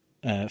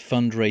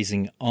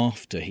fundraising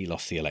after he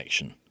lost the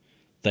election,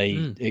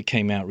 it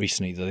came out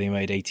recently that they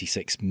made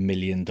 $86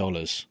 million.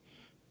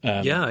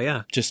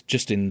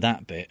 Just in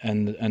that bit,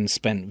 and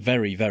spent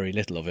very, very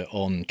little of it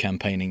on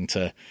campaigning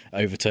to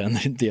overturn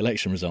the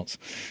election results.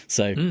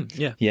 So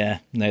the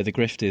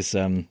grift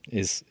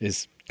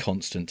is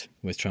constant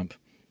with Trump.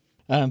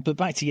 But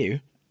back to you.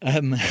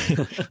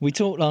 We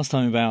talked last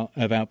time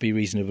about Be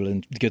Reasonable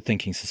and the Good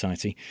Thinking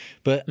Society,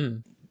 but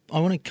I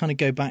want to kind of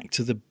go back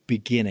to the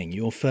beginning,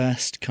 your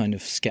first kind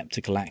of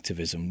skeptical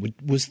activism.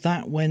 Was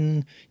that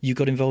when you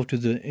got involved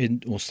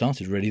with or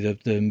started really, the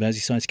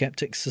Merseyside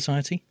Skeptics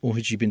Society? Or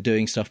had you been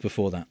doing stuff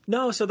before that?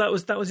 No, so that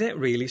was it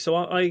really. So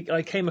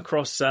I came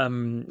across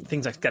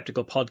things like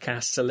skeptical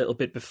podcasts a little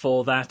bit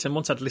before that. And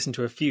once I'd listened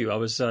to a few, I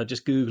was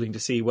just Googling to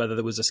see whether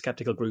there was a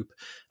skeptical group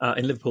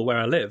in Liverpool where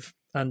I live.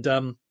 And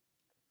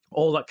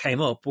all that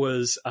came up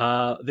was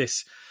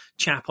this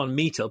chap on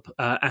Meetup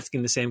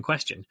asking the same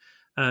question.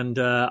 And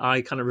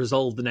I kind of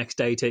resolved the next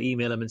day to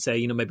email him and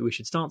say, maybe we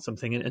should start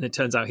something. And it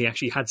turns out he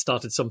actually had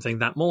started something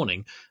that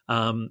morning.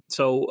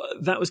 So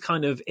that was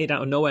kind of it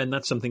out of nowhere. And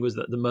that something was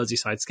the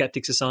Merseyside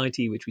Skeptic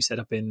Society, which we set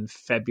up in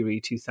February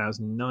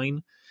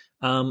 2009.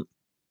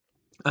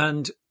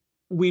 And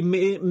we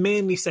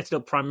mainly set it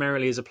up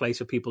primarily as a place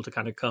for people to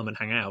kind of come and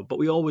hang out. But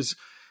we always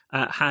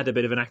had a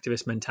bit of an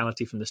activist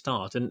mentality from the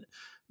start. And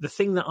the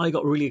thing that I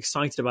got really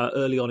excited about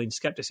early on in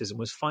skepticism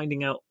was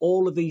finding out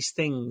all of these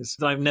things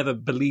that I've never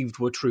believed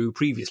were true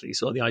previously.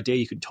 So the idea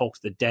you can talk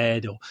to the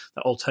dead, or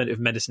that alternative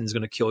medicine is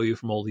going to cure you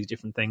from all these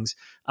different things.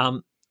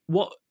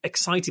 What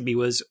excited me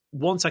was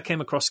once I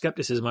came across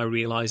skepticism, I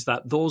realized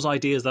that those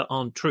ideas that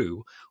aren't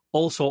true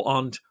also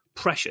aren't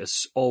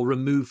precious or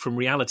removed from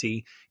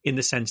reality, in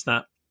the sense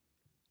that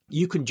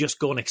you can just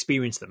go and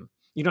experience them.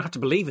 You don't have to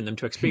believe in them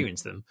to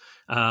experience them.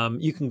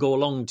 You can go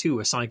along to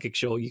a psychic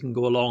show. You can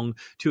go along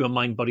to a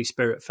Mind, Body,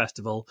 Spirit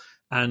festival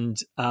and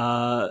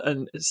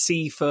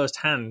see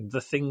firsthand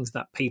the things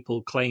that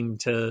people claim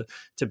to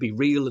be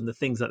real, and the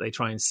things that they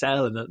try and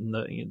sell, and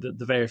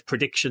the various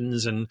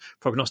predictions and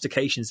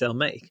prognostications they'll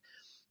make.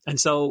 And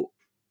so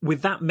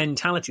with that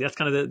mentality, that's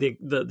kind of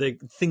the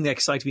thing that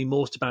excited me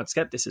most about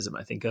skepticism,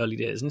 I think, early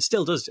days, and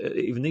still does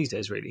even these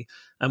days, really.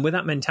 And with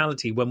that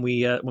mentality, when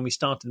we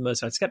started the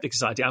Merseyside Skeptic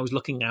Society, I was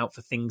looking out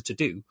for things to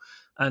do.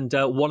 And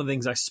one of the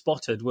things I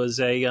spotted was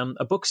a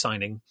book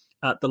signing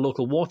at the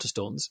local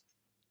Waterstones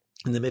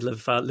in the middle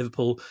of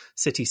Liverpool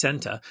city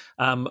centre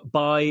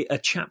by a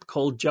chap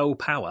called Joe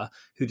Power,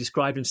 who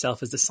described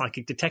himself as the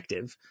psychic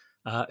detective.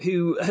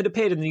 Who had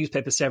appeared in the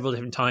newspaper several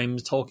different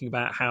times, talking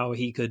about how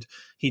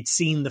he'd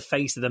seen the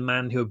face of the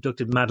man who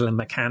abducted Madeleine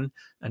McCann,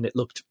 and it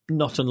looked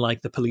not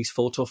unlike the police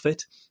photo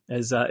fit,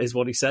 is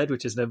what he said,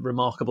 which is a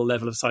remarkable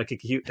level of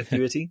psychic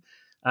acuity.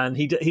 And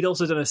he'd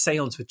also done a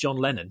séance with John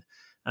Lennon,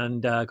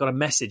 and got a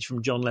message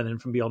from John Lennon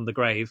from beyond the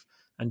grave.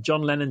 And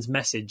John Lennon's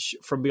message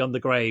from beyond the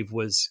grave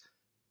was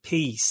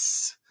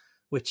peace,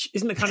 which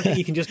isn't the kind of thing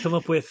you can just come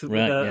up with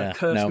a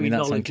cursory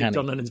knowledge of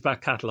John Lennon's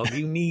back catalogue.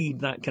 You need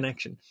that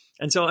connection.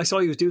 And so I saw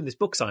he was doing this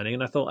book signing,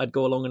 and I thought I'd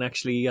go along and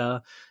actually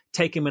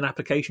take him an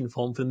application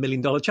form for the $1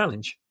 Million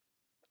Challenge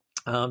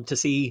to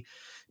see,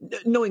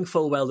 knowing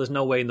full well there's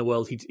no way in the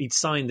world he'd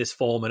sign this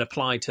form and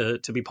apply to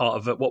be part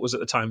of what was at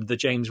the time the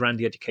James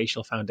Randi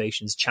Educational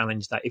Foundation's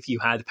challenge, that if you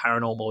had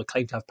paranormal or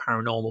claimed to have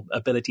paranormal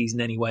abilities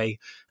in any way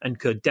and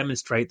could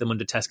demonstrate them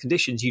under test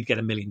conditions, you'd get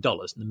 $1 million.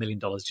 And the $1 million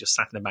just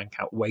sat in the bank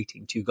out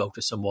waiting to go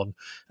to someone.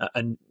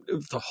 And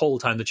the whole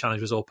time the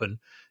challenge was open,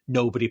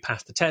 nobody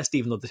passed the test,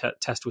 even though the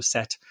test was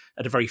set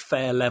at a very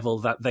fair level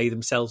that they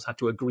themselves had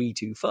to agree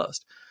to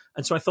first.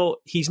 And so I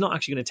thought, he's not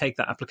actually going to take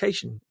that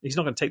application. He's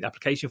not going to take the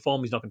application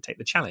form. He's not going to take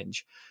the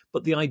challenge.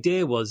 But the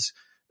idea was,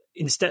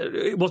 instead,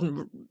 it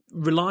wasn't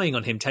relying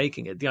on him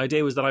taking it. The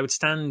idea was that I would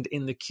stand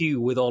in the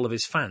queue with all of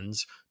his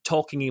fans,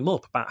 talking him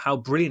up about how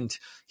brilliant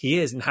he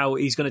is and how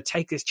he's going to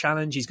take this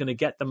challenge. He's going to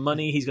get the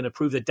money. He's going to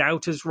prove the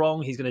doubters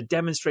wrong. He's going to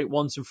demonstrate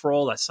once and for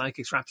all that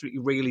psychics are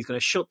absolutely real. He's going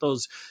to shut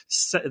those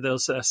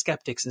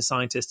skeptics and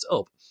scientists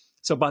up.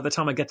 So by the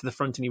time I get to the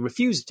front and he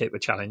refuses to take the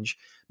challenge,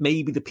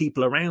 maybe the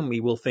people around me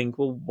will think,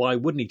 well, why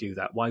wouldn't he do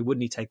that? Why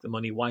wouldn't he take the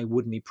money? Why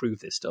wouldn't he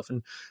prove this stuff?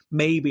 And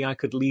maybe I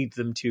could lead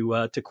them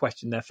to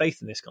question their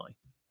faith in this guy.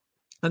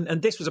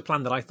 And this was a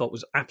plan that I thought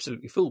was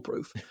absolutely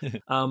foolproof.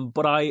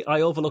 But I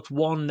overlooked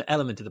one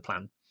element of the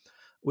plan,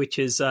 which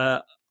is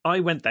I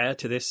went there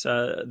to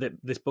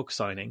this book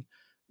signing.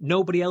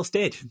 Nobody else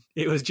did.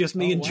 It was just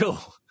me and Joe.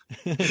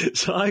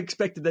 So I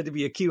expected there to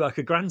be a queue I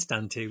could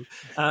grandstand to.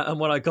 And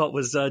what I got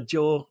was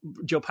Joe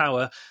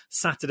Power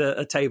sat at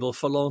a table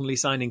forlornly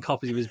signing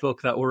copies of his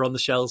book that were on the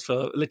shelves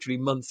for literally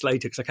months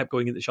later, because I kept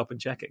going in the shop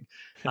and checking.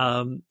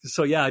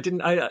 So yeah,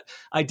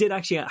 I did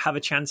actually have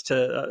a chance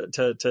to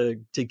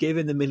give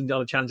in the $1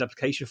 Million Challenge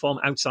application form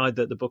outside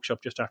the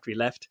bookshop just after he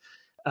left.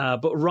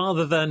 But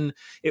rather than,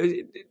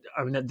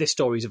 this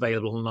story is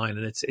available online,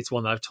 and it's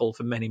one that I've told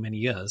for many, many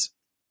years.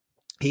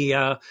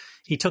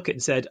 He took it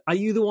and said, "Are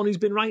you the one who's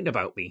been writing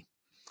about me?"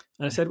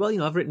 And I said,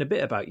 "Well, I've written a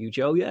bit about you,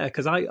 Joe, yeah,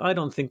 because I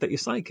don't think that you're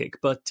psychic.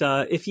 But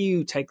if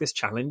you take this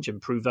challenge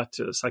and prove that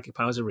psychic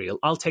powers are real,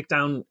 I'll take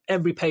down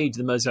every page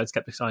of the Merseyside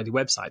Skeptic Society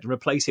website and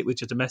replace it with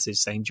just a message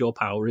saying Joe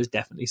Power is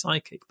definitely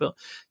psychic, but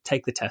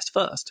take the test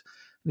first."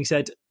 And he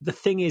said, "The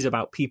thing is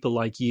about people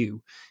like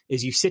you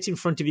is you sit in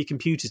front of your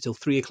computers till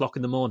 3:00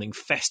 in the morning,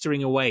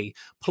 festering away,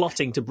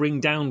 plotting to bring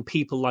down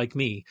people like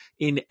me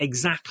in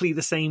exactly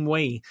the same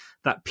way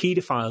that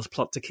paedophiles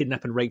plot to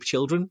kidnap and rape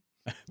children."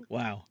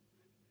 Wow.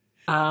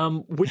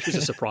 Which was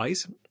a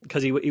surprise,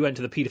 because he went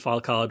to the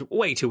paedophile card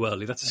way too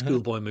early. That's a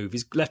schoolboy move.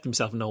 He's left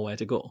himself nowhere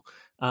to go.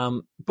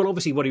 But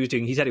obviously what he was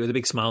doing, he said it with a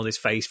big smile on his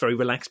face, very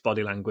relaxed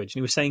body language, and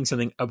he was saying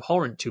something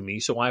abhorrent to me,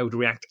 so I would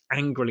react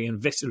angrily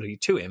and viscerally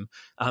to him,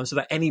 so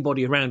that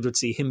anybody around would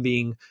see him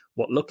being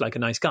what looked like a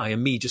nice guy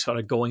and me just sort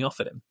of going off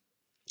at him.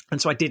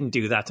 And so I didn't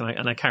do that,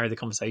 and I carried the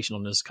conversation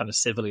on as kind of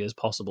civilly as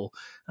possible,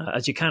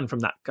 as you can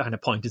from that kind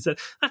of point. Is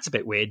that's a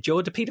bit weird,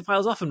 Joe. Do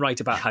paedophiles often write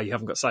about how you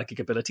haven't got psychic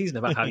abilities and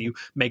about how you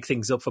make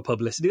things up for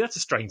publicity? That's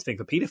a strange thing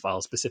for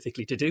paedophiles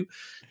specifically to do.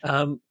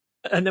 And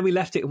then we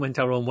left it and went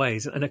our own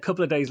ways. And a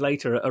couple of days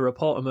later, a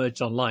report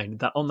emerged online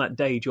that on that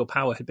day, Joe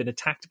Power had been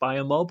attacked by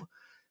a mob.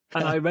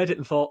 And I read it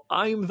and thought,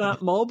 I'm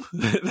that mob.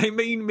 They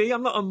mean me.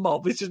 I'm not a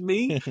mob. It's just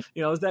me.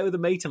 I was there with a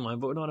mate of mine,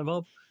 but we're not a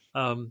mob.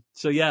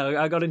 So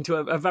yeah, I got into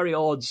a very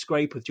odd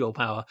scrape with Joe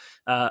Power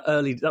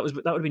early. That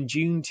would have been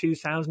June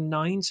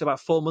 2009, so about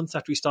 4 months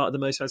after we started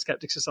the Merseyside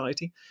Skeptic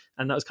Society,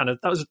 and that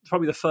was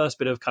probably the first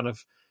bit of kind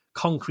of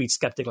concrete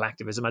skeptical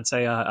activism I'd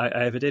say I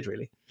ever did,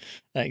 really.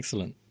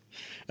 Excellent.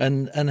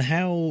 And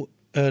how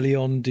early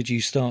on did you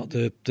start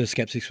the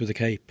Skeptics with a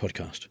K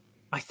podcast?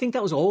 I think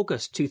that was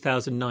August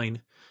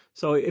 2009.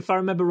 So if I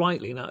remember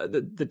rightly, now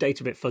the date's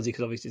a bit fuzzy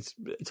because obviously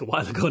it's a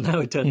while ago now,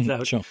 it turns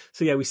out. Sure.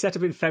 So yeah, we set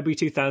up in February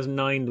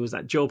 2009. There was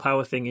that Joe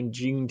Power thing in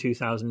June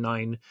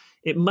 2009.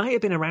 It might have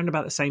been around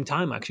about the same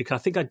time, actually,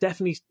 because I think I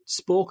definitely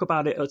spoke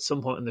about it at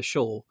some point in the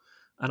show.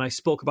 And I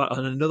spoke about it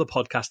on another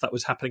podcast that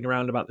was happening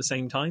around about the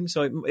same time.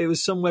 So it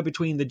was somewhere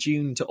between the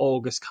June to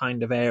August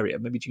kind of area,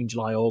 maybe June,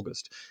 July,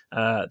 August,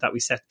 that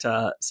we set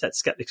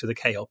Skeptics with a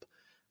K up.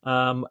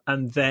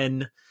 And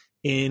then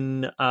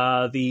in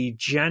the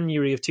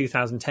January of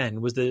 2010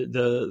 was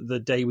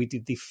the day we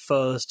did the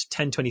first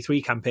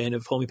 1023 campaign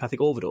of homeopathic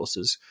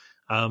overdoses,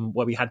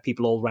 where we had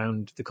people all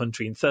around the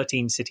country in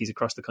 13 cities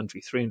across the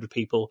country, 300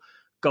 people,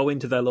 go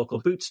into their local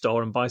boot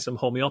store and buy some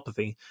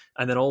homeopathy,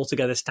 and then all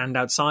together stand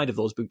outside of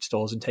those boot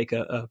stores and take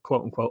a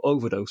quote-unquote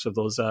overdose of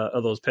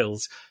those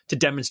pills to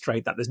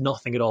demonstrate that there's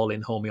nothing at all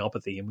in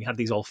homeopathy. And we had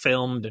these all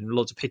filmed and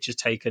loads of pictures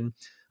taken.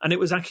 And it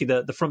was actually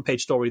the front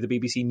page story of the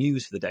BBC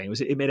News for the day.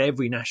 It made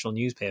every national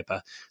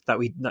newspaper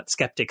that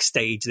Skeptics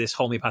staged this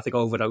homeopathic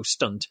overdose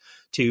stunt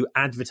to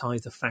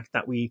advertise the fact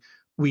that we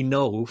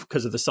know,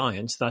 because of the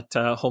science, that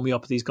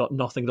homeopathy's got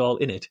nothing at all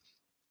in it.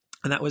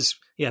 And that was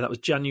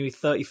January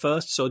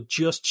 31st, so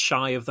just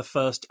shy of the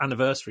first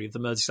anniversary of the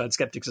Merseyside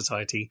Skeptic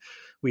Society.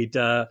 We'd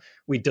done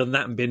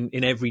that and been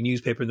in every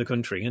newspaper in the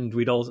country, and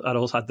I'd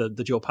also had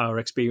the Joe Power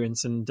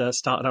experience and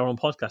started our own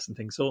podcast and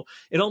things. So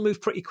it all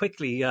moved pretty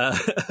quickly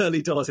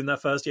early doors in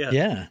that first year.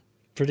 Yeah,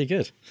 pretty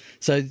good.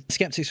 So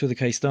Skeptics with a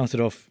K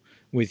started off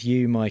with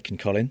you, Mike, and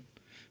Colin,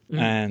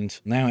 and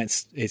now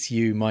it's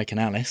you, Mike,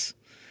 and Alice.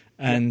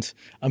 And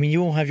I mean,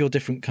 you all have your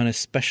different kind of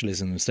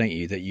specialisms, don't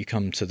you? That you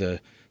come to the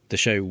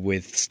show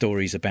with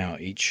stories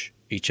about each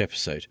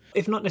episode.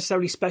 If not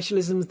necessarily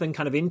specialisms, then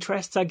kind of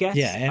interests, I guess.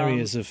 Yeah,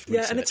 areas of research.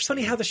 Yeah, and it's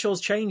funny how the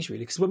show's changed,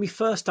 really, because when we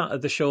first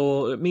started the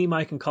show, me,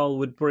 Mike, and Col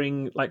would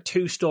bring like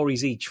 2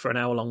 stories each for an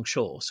hour-long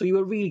show. So you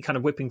were really kind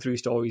of whipping through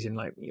stories in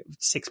like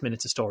 6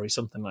 minutes a story,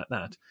 something like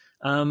that.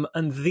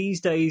 And these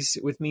days,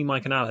 with me,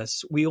 Mike, and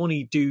Alice, we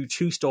only do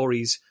 2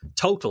 stories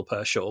total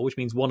per show, which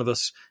means one of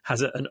us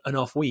has an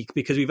off week,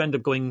 because we've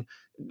ended up going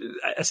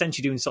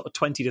essentially doing sort of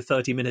 20 to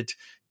 30 minute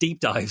deep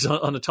dives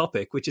on a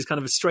topic, which is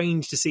kind of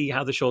strange to see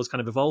how the show's kind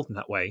of evolved in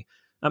that way,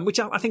 which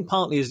I think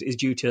partly is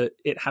due to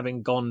it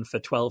having gone for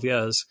 12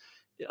 years.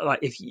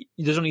 Like,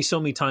 there's only so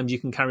many times you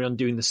can carry on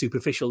doing the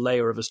superficial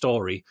layer of a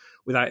story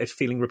without it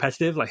feeling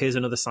repetitive. Like, here's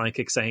another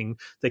psychic saying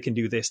they can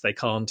do this, they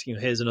can't.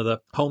 Here's another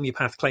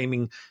homeopath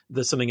claiming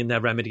there's something in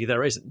their remedy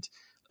there isn't.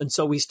 And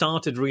so we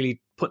started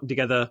really putting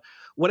together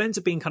what ends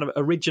up being kind of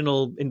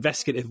original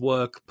investigative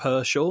work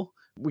per show.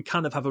 We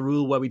kind of have a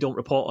rule where we don't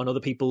report on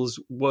other people's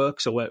work.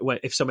 So where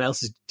if someone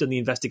else has done the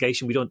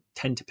investigation, we don't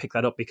tend to pick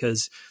that up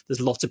because there's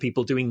lots of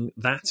people doing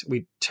that.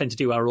 We tend to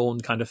do our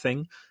own kind of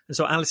thing. And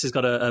so Alice has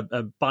got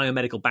a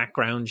biomedical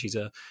background. She's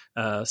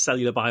a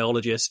cellular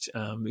biologist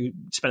who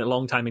spent a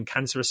long time in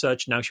cancer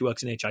research. Now she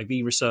works in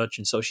HIV research.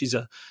 And so she's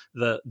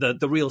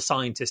the real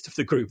scientist of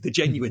the group, the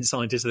genuine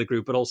scientist of the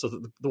group, but also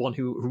the one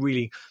who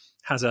really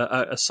has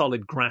a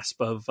solid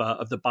grasp of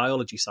the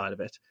biology side of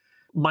it.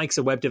 Mike's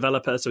a web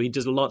developer, so he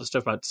does a lot of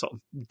stuff about sort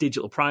of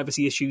digital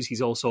privacy issues.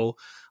 He's also,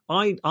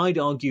 I'd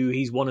argue,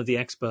 he's one of the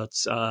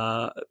experts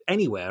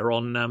anywhere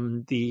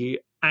on the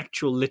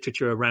actual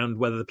literature around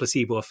whether the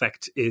placebo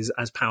effect is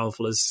as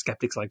powerful as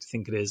skeptics like to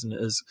think it is and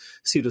as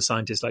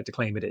pseudoscientists like to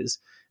claim it is.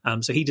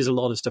 So he does a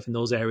lot of stuff in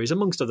those areas,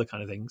 amongst other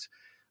kind of things.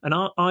 And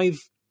I've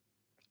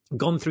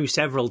gone through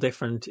several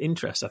different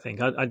interests, I think.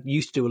 I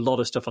used to do a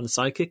lot of stuff on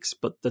psychics,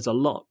 but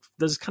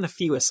there's kind of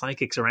fewer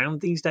psychics around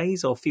these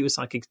days, or fewer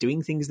psychics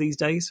doing things these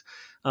days.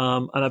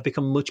 And I've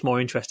become much more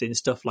interested in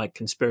stuff like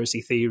conspiracy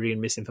theory and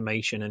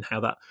misinformation and how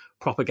that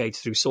propagates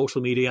through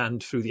social media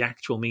and through the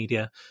actual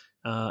media.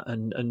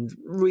 and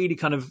really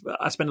kind of,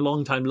 I spent a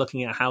long time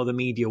looking at how the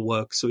media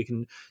works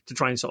to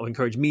try and sort of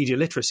encourage media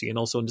literacy and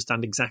also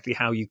understand exactly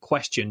how you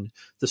question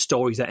the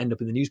stories that end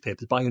up in the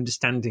newspapers by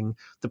understanding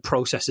the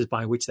processes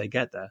by which they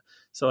get there.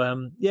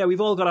 So,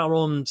 we've all got our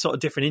own sort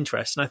of different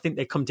interests, and I think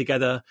they come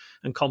together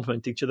and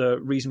complement each other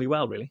reasonably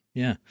well, really.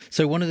 Yeah.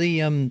 So one of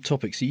the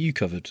topics that you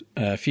covered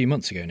a few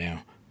months ago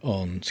now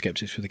on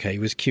Skeptics with a K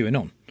was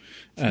QAnon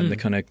and the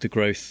kind of the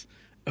growth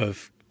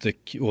of the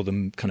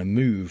kind of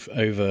move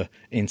over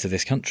into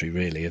this country,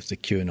 really, of the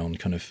QAnon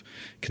kind of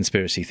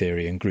conspiracy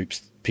theory and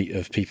groups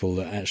of people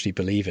that actually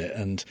believe it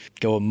and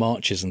go on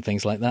marches and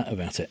things like that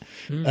about it.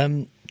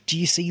 Do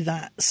you see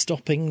that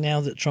stopping now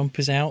that Trump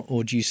is out,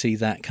 or do you see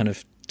that kind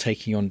of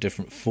taking on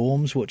different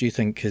forms? What do you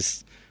think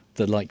is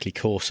the likely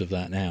course of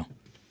that now?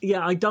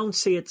 Yeah, I don't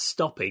see it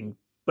stopping,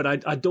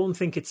 but I don't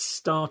think it's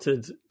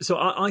started. So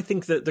I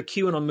think that the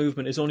QAnon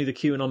movement is only the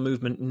QAnon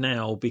movement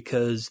now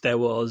because there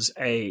was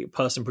a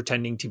person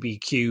pretending to be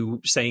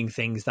Q saying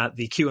things that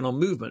the QAnon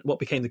movement, what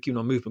became the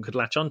QAnon movement, could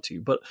latch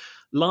onto. But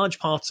large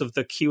parts of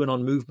the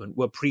QAnon movement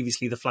were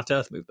previously the Flat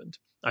Earth movement.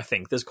 I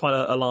think there's quite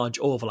a large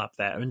overlap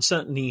there. And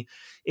certainly,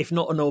 if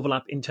not an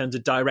overlap in terms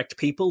of direct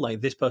people, like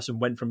this person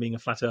went from being a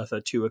Flat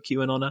Earther to a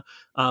QAnoner,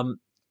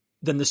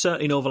 then there's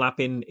certainly an overlap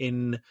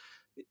in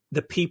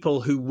the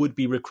people who would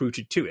be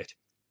recruited to it.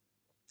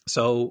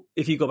 So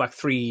if you go back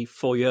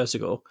 3-4 years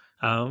ago,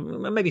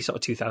 maybe sort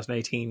of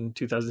 2018,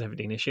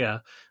 2017-ish,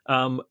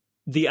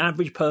 the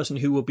average person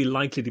who would be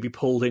likely to be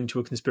pulled into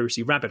a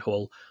conspiracy rabbit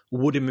hole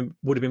would have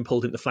been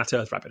pulled into the Flat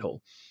Earth rabbit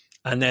hole.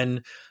 And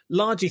then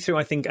largely through,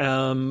 I think,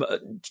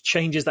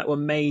 changes that were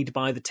made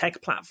by the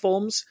tech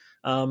platforms,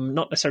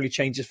 not necessarily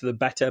changes for the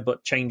better,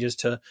 but changes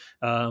to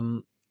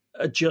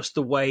adjust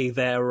the way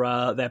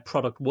their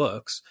product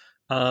works.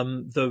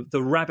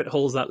 The rabbit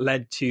holes that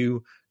led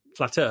to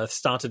Flat Earth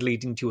started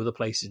leading to other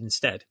places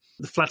instead.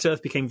 The Flat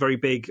Earth became very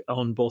big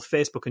on both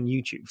Facebook and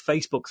YouTube.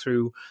 Facebook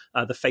through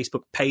the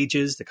Facebook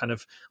pages, the kind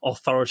of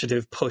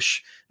authoritative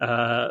push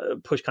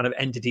kind of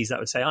entities that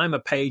would say, I'm a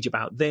page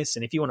about this,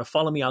 and if you want to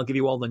follow me, I'll give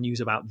you all the news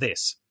about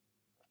this.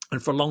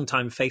 And for a long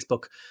time,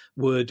 Facebook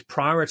would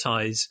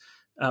prioritize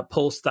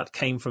posts that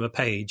came from a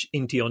page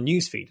into your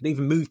newsfeed. It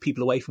even moved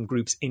people away from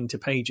groups into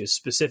pages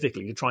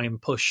specifically to try and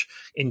push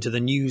into the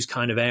news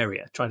kind of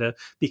area, try to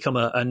become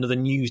another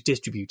news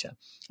distributor.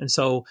 And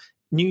so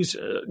news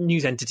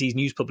entities,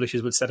 news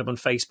publishers would set up on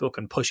Facebook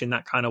and push in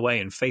that kind of way,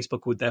 and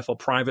Facebook would therefore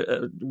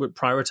would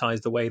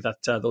prioritize the way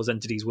that those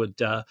entities would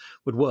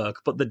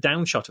work. But the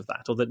downshot of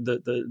that, or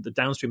the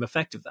downstream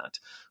effect of that,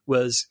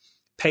 was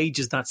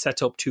pages that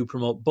set up to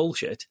promote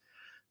bullshit,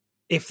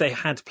 if they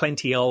had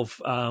plenty of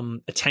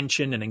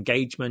attention and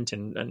engagement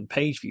and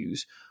page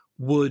views,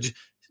 would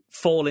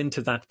fall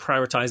into that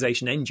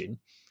prioritization engine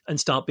and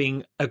start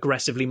being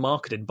aggressively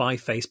marketed by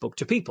Facebook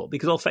to people,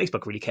 because all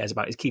Facebook really cares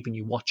about is keeping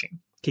you watching,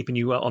 keeping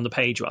you on the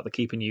page, rather,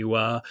 keeping you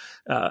on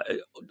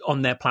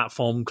their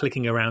platform,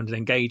 clicking around and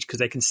engaged, because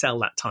they can sell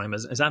that time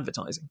as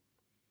advertising.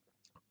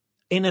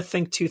 In, I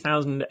think,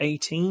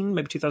 2018,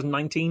 maybe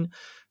 2019,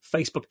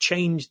 Facebook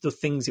changed the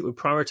things it would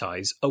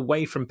prioritize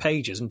away from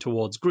pages and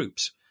towards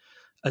groups.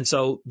 And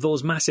so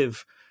those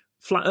massive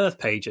Flat Earth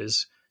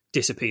pages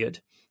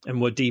disappeared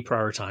and were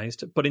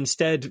deprioritized. But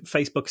instead,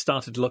 Facebook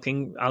started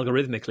looking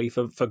algorithmically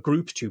for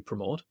groups to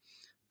promote.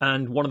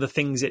 And one of the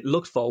things it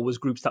looked for was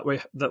groups that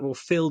were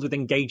filled with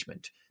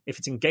engagement. If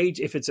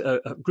it's a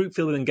group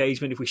filled with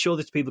engagement, if we show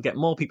this to people, get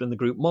more people in the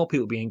group, more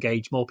people be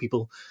engaged, more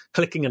people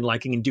clicking and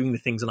liking and doing the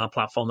things on our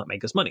platform that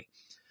make us money.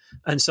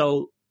 And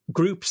so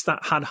groups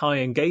that had high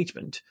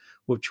engagement,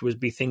 which would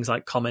be things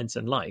like comments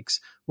and likes,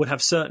 would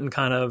have certain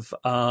kind of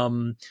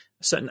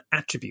certain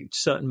attributes,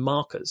 certain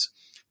markers.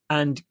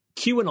 And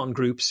QAnon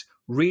groups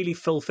really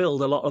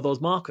fulfilled a lot of those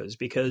markers,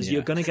 because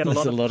you're going to get a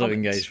lot of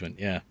engagement.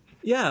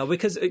 Yeah,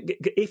 because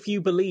if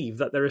you believe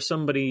that there is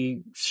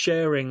somebody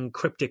sharing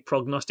cryptic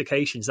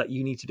prognostications that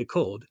you need to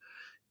decode,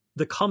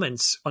 the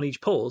comments on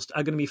each post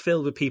are going to be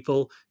filled with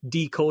people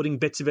decoding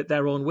bits of it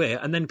their own way,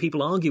 and then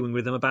people arguing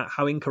with them about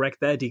how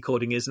incorrect their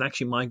decoding is and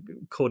actually my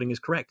coding is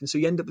correct. And so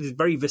you end up with this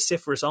very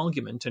vociferous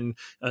argument and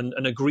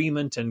an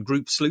agreement and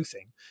group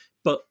sleuthing.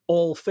 But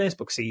all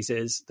Facebook sees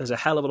is there's a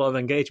hell of a lot of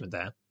engagement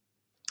there.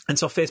 And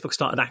so Facebook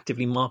started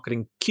actively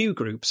marketing Q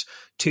groups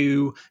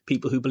to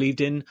people who believed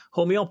in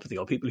homeopathy,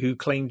 or people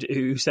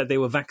who said they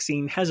were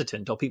vaccine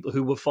hesitant, or people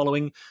who were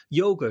following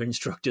yoga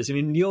instructors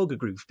in yoga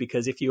groups.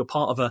 Because if you were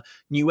part of a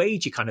new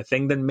agey kind of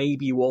thing, then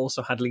maybe you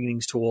also had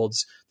leanings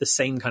towards the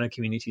same kind of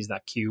communities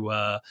that Q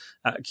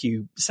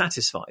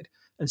satisfied.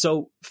 And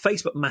so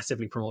Facebook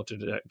massively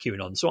promoted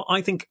QAnon. So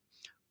I think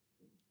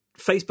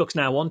Facebook's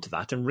now onto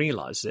that and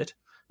realizes it,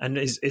 and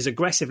is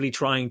aggressively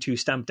trying to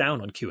stamp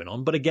down on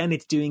QAnon. But again,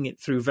 it's doing it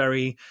through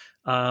very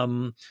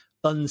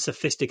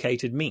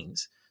unsophisticated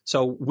means.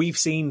 So we've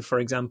seen, for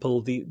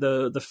example,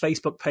 the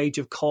Facebook page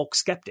of Cork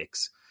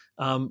Skeptics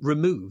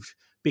removed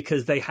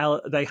because they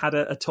had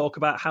a talk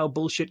about how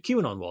bullshit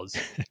QAnon was.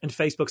 And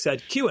Facebook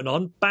said,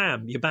 QAnon,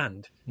 bam, you're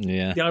banned.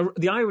 Yeah.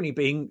 The irony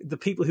being the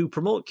people who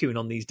promote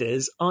QAnon these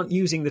days aren't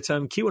using the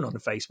term QAnon on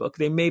Facebook.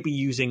 They may be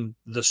using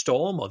The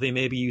Storm, or they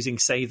may be using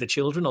Save the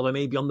Children, or they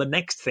may be on the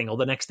next thing or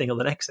the next thing or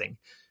the next thing.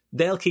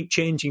 They'll keep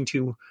changing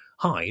to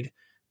hide.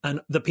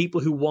 And the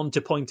people who want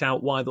to point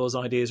out why those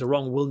ideas are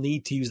wrong will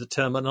need to use the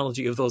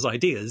terminology of those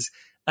ideas,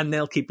 and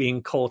they'll keep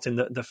being caught in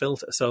the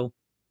filter. So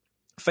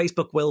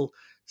Facebook will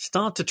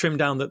start to trim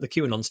down the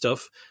QAnon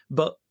stuff,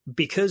 but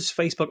because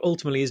Facebook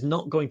ultimately is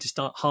not going to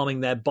start harming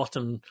their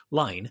bottom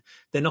line,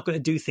 they're not going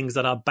to do things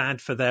that are bad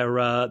for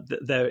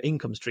their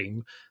income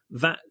stream.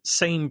 That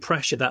same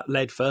pressure that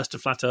led first to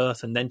Flat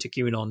Earth and then to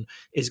QAnon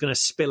is going to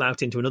spill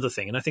out into another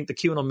thing. And I think the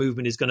QAnon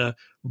movement is going to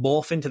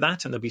morph into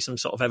that, and there'll be some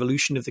sort of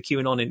evolution of the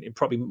QAnon in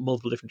probably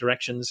multiple different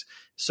directions.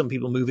 Some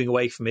people moving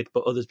away from it,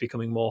 but others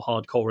becoming more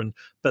hardcore and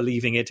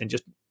believing it and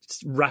just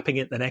wrapping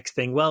it the next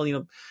thing. Well,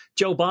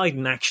 Joe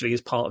Biden actually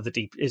is part of the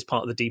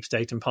deep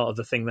state and part of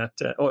the thing that,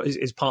 or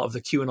is part of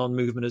the QAnon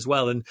movement as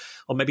well.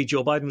 Or maybe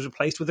Joe Biden was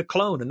replaced with a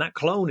clone, and that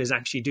clone is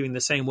actually doing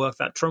the same work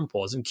that Trump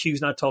was. And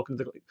Q's now talking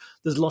to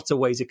there's lots of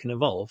ways it can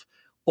evolve,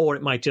 or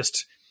it might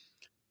just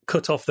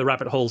cut off the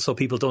rabbit hole so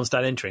people don't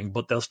start entering,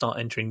 but they'll start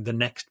entering the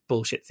next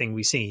bullshit thing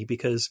we see,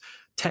 because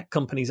tech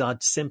companies are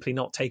simply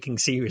not taking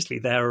seriously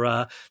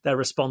their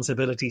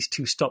responsibilities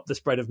to stop the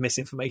spread of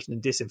misinformation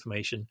and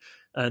disinformation.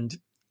 And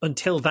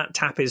until that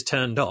tap is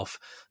turned off,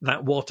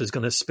 that water's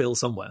going to spill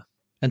somewhere.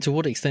 And to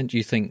what extent do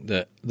you think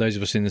that those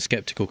of us in the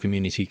skeptical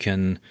community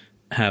can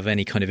have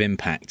any kind of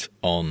impact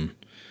on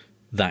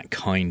that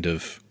kind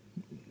of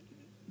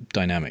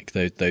dynamic,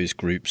 those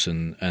groups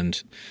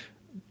and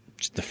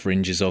the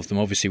fringes of them?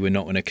 Obviously, we're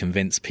not going to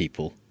convince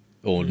people,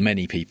 or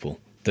many people,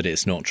 that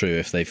it's not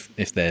true if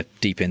they're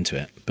deep into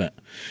it. But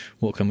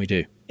what can we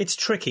do? It's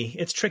tricky.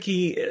 It's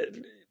tricky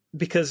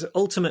because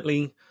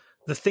ultimately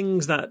the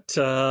things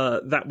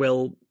that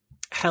will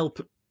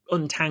help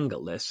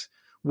untangle this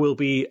will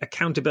be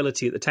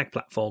accountability at the tech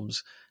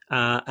platforms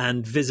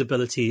and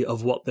visibility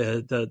of what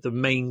the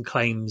main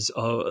claims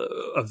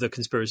of the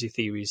conspiracy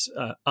theories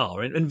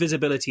are, and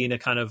visibility in a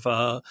kind of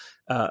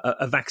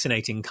a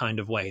vaccinating kind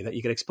of way, that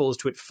you get exposed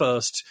to it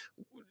first,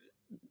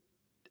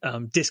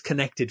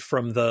 disconnected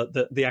from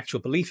the actual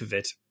belief of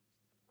it,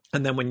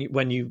 and then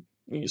when you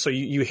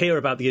hear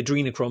about the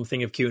adrenochrome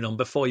thing of QAnon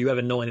before you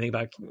ever know anything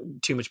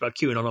too much about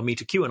QAnon or meet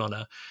a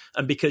QAnoner,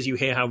 and because you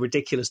hear how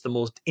ridiculous the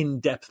most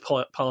in-depth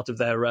part of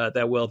their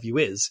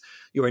worldview is,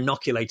 you're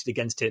inoculated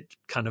against it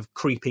kind of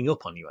creeping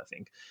up on you, I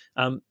think.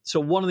 So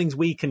one of the things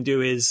we can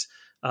do is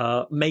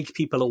make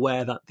people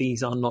aware that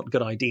these are not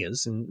good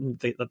ideas and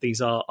that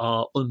these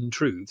are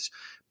untruths.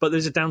 But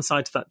there's a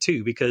downside to that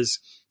too, because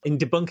in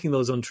debunking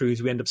those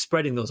untruths, we end up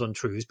spreading those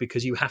untruths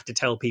because you have to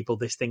tell people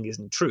this thing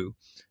isn't true.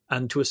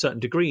 And to a certain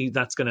degree,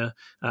 that's going to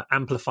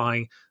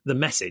amplify the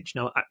message.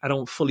 Now, I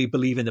don't fully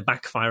believe in the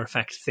backfire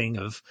effect thing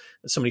of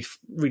somebody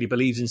really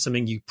believes in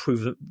something, you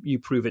prove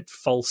it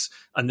false,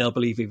 and they'll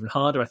believe even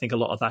harder. I think a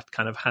lot of that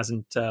kind of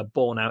hasn't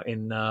borne out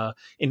in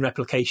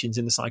replications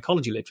in the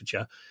psychology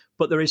literature.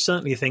 But there is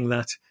certainly a thing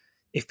that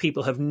if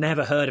people have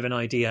never heard of an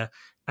idea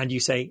and you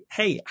say,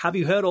 hey, have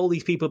you heard all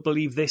these people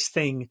believe this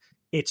thing?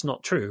 It's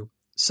not true.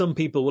 Some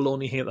people will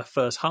only hear the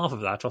first half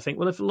of that or think,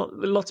 well, if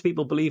lots of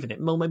people believe in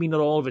it, well, maybe not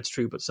all of it's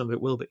true, but some of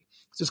it will be.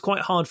 So it's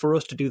quite hard for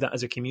us to do that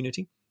as a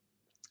community.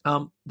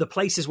 The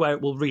places where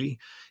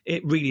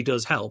it really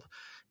does help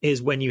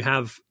is when you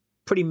have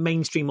pretty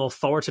mainstream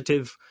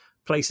authoritative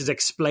places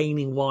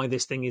explaining why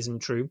this thing isn't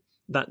true.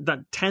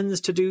 That tends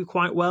to do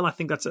quite well. I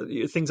think that's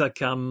things like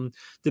the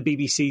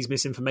BBC's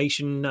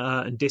misinformation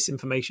and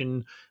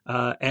disinformation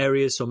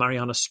areas. So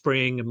Mariana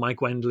Spring and Mike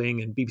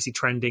Wendling and BBC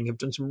Trending have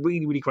done some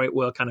really, really great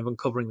work kind of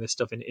uncovering this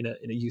stuff in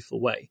a youthful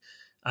way.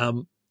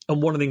 And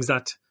one of the things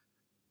that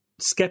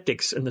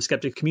skeptics and the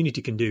skeptic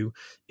community can do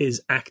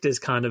is act as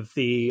kind of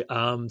the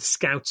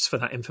scouts for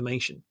that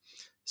information.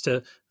 It's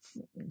to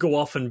go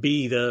off and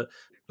be the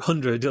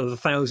 100 or the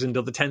 1,000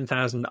 or the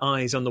 10,000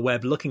 eyes on the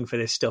web looking for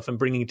this stuff and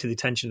bringing it to the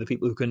attention of the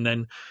people who can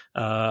then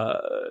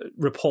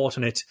report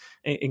on it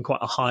in quite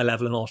a high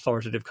level and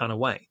authoritative kind of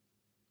way.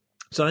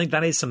 So I think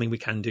that is something we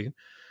can do.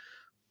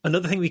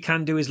 Another thing we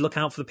can do is look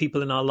out for the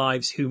people in our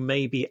lives who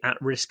may be at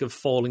risk of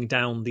falling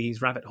down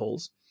these rabbit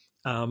holes.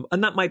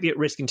 And that might be at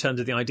risk in terms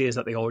of the ideas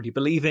that they already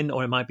believe in,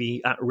 or it might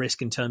be at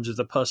risk in terms of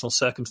the personal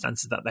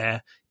circumstances that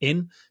they're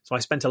in. So I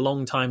spent a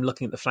long time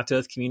looking at the Flat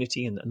Earth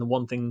community, and the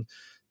one thing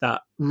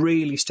that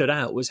really stood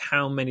out was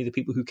how many of the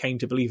people who came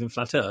to believe in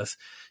Flat Earth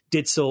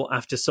did so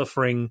after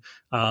suffering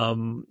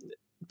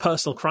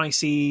personal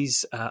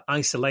crises,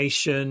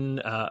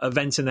 isolation,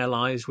 events in their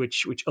lives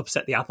which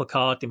upset the apple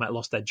cart. They might have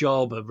lost their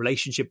job, a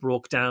relationship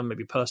broke down,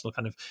 maybe personal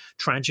kind of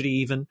tragedy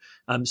even,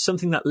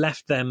 something that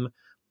left them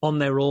on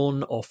their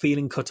own or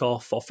feeling cut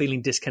off or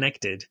feeling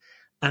disconnected.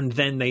 And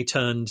then they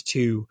turned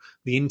to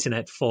the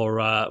internet for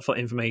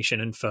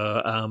information and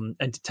for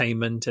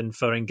entertainment and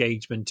for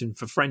engagement and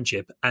for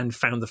friendship, and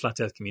found the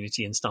Flat Earth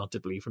community and started to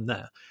believe from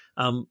there.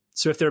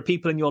 So if there are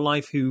people in your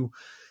life who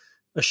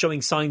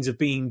showing signs of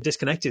being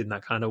disconnected in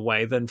that kind of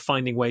way, then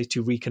finding ways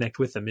to reconnect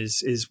with them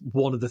is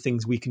one of the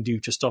things we can do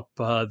to stop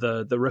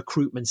the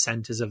recruitment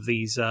centers of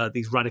these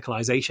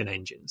radicalization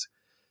engines.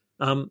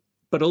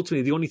 But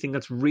ultimately, the only thing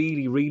that's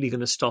really, really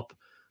going to stop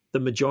the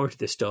majority of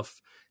this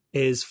stuff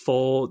is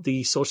for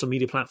the social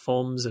media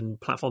platforms and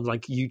platforms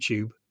like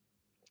YouTube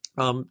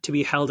to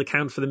be held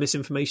account for the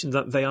misinformation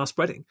that they are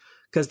spreading,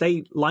 because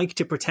they like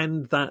to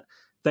pretend that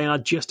they are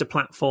just a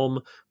platform,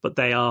 but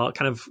they are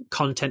kind of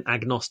content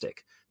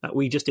agnostic, that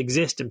we just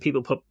exist and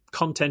people put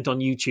content on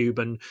YouTube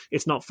and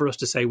it's not for us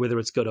to say whether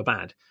it's good or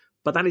bad.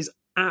 But that is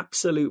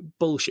absolute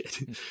bullshit.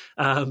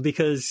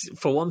 Because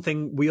for one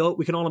thing, we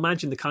can all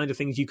imagine the kind of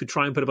things you could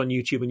try and put up on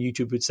YouTube and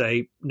YouTube would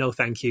say, no,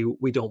 thank you,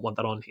 we don't want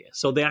that on here.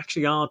 So they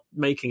actually are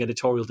making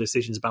editorial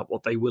decisions about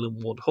what they will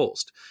and won't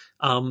host.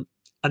 And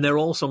they're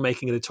also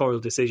making editorial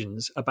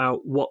decisions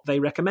about what they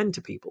recommend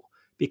to people.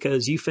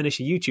 Because you finish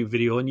a YouTube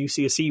video and you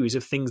see a series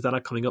of things that are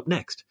coming up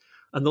next.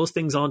 And those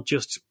things aren't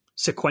just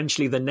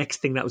sequentially the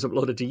next thing that was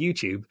uploaded to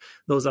YouTube.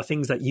 Those are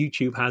things that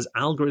YouTube has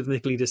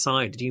algorithmically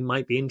decided you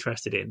might be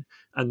interested in,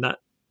 and that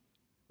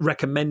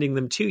recommending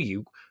them to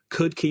you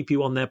could keep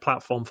you on their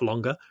platform for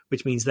longer,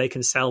 which means they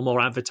can sell more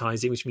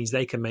advertising, which means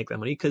they can make their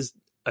money. Because,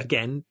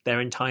 again,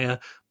 their entire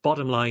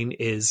bottom line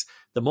is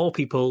the more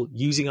people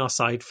using our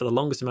site for the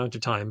longest amount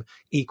of time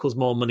equals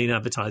more money in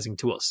advertising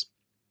to us.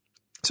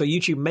 So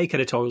YouTube make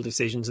editorial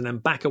decisions and then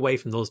back away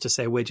from those to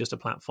say we're just a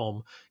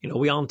platform.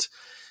 We aren't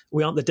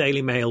the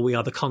Daily Mail, we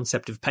are the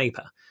concept of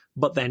paper.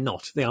 But they're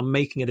not. They are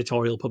making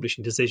editorial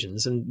publishing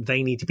decisions, and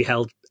they need to be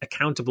held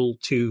accountable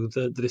to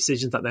the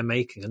decisions that they're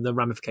making and the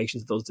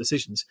ramifications of those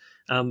decisions.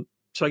 So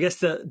I guess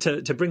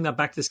to bring that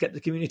back to the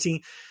skeptic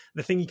community,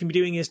 the thing you can be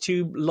doing is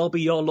to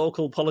lobby your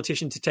local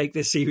politician to take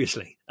this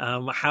seriously.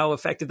 How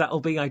effective that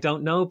will be, I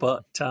don't know,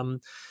 but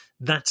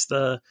that's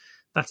the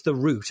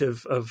root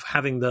of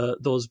having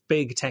those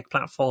big tech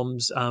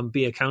platforms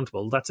be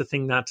accountable. That's a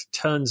thing that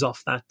turns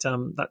off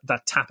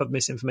that tap of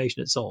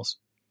misinformation at source.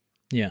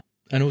 Yeah.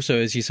 And also,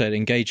 as you said,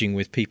 engaging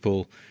with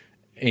people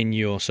in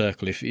your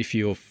circle. If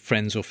your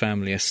friends or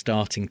family are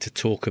starting to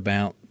talk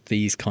about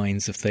these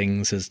kinds of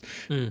things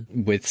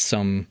with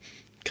some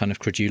kind of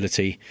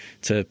credulity,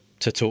 to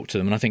talk to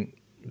them. And I think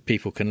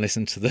people can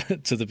listen to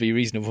the Be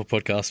Reasonable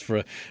podcast for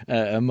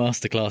a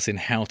masterclass in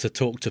how to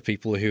talk to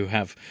people who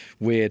have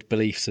weird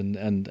beliefs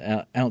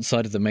and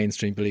outside of the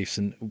mainstream beliefs,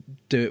 and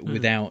do it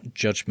without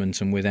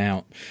judgment and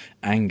without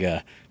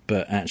anger,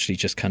 but actually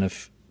just kind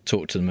of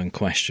talk to them and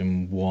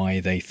question why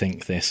they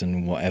think this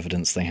and what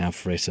evidence they have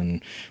for it,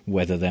 and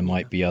whether there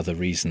might be other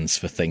reasons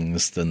for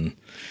things than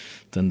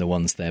the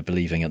ones they're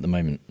believing at the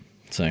moment.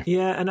 So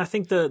yeah, and I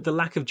think the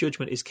lack of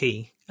judgment is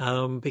key,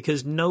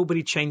 because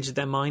nobody changes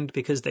their mind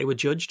because they were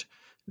judged.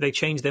 They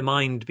change their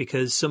mind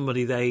because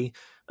somebody they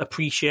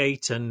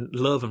appreciate and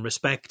love and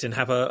respect and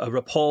have a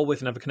rapport with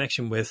and have a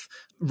connection with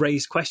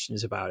raised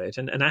questions about it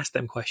and asked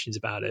them questions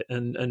about it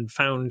and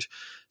found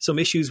some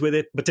issues with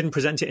it, but didn't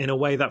present it in a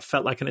way that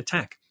felt like an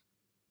attack.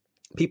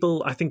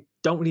 People, I think,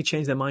 don't really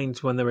change their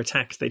minds when they're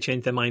attacked. They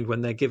change their mind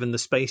when they're given the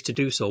space to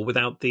do so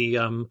without the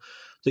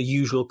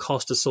usual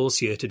cost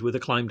associated with a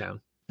climb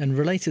down. And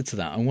related to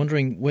that, I'm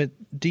wondering,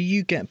 do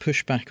you get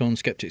pushback on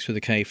Skeptics with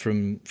a K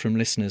from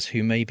listeners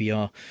who maybe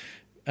are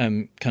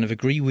kind of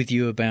agree with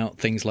you about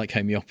things like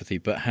homeopathy,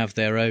 but have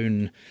their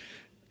own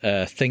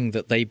thing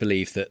that they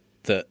believe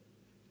that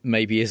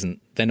maybe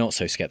they're not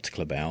so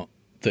skeptical about,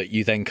 that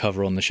you then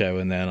cover on the show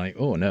and they're like,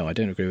 oh no, I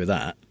don't agree with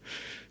that?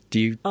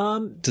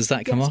 Does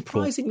that come up?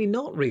 Surprisingly,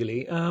 not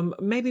really.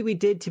 Maybe we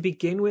did to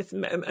begin with,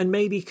 and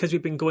maybe because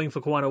we've been going for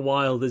quite a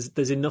while,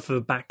 there's enough of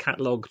a back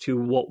catalogue to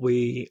what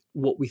we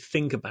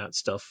think about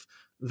stuff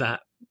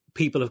that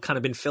people have kind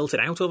of been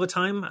filtered out over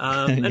time.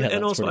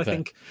 And also, I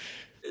think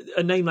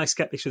a name like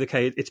Skeptics with a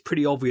K, it's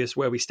pretty obvious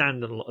where we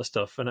stand on a lot of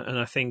stuff. And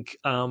I think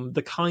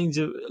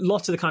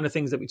lots of the kind of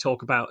things that we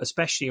talk about,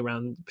 especially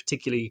around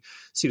particularly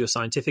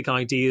pseudoscientific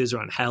ideas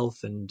around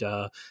health and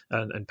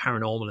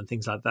paranormal and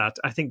things like that,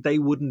 I think they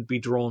wouldn't be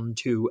drawn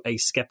to a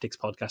Skeptics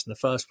podcast in the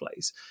first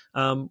place.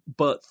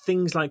 But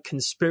things like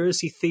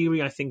conspiracy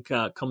theory, I think,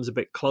 comes a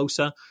bit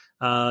closer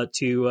to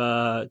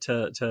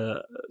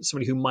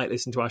somebody who might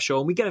listen to our show.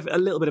 And we get a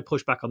little bit of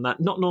pushback on that,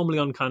 not normally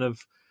on kind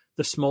of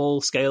the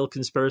small scale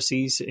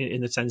conspiracies in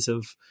the sense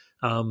of,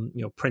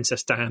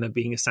 Princess Diana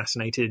being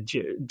assassinated,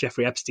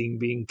 Jeffrey Epstein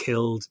being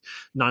killed,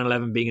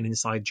 9/11 being an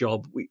inside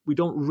job. We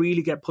don't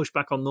really get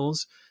pushback on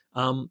those.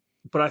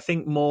 But I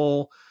think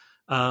more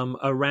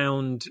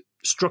around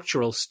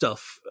structural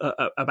stuff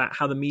about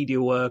how the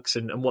media works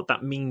and what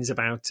that means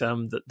about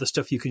the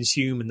stuff you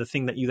consume and the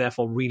thing that you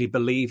therefore really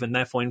believe and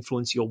therefore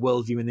influence your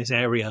worldview in this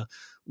area.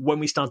 When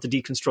we start to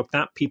deconstruct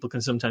that, people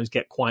can sometimes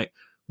get quite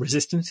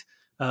resistant.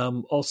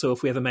 Also,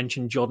 if we ever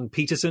mention Jordan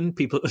Peterson,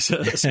 a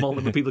small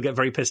number of people get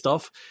very pissed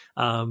off.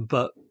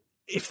 But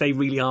if they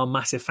really are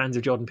massive fans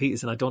of Jordan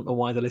Peterson, I don't know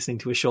why they're listening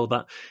to a show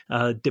that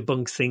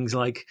debunks things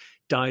like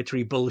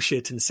dietary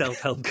bullshit and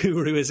self-help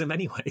guruism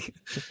anyway.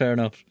 Fair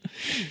enough.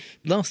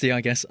 Lastly,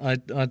 I guess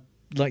I'd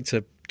like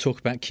to talk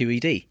about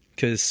QED,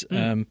 because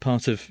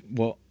part of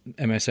what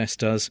MSS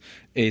does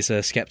is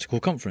a skeptical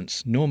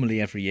conference,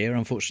 normally every year.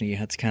 Unfortunately, you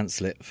had to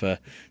cancel it for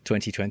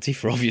 2020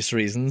 for obvious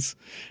reasons.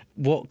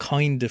 What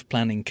kind of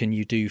planning can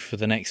you do for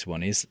the next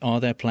one? Are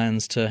there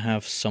plans to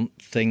have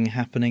something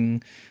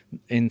happening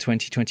in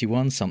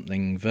 2021,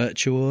 something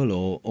virtual,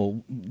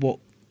 or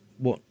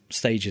what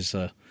stages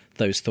are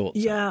those thoughts?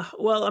 Yeah,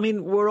 well, I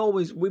mean,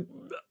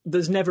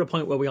 there's never a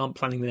point where we aren't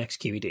planning the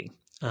next QED.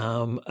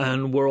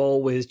 And we're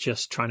always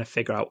just trying to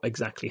figure out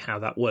exactly how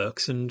that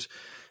works. And,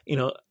 you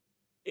know,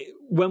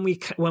 when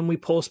we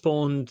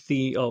postponed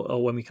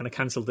or when we kind of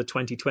cancelled the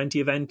 2020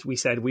 event, we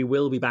said we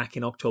will be back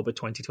in October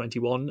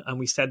 2021. And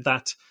we said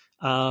that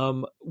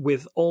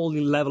with all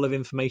the level of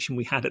information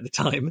we had at the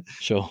time.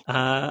 Sure.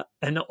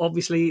 And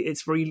obviously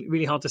it's really,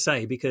 really hard to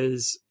say,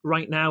 because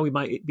right now we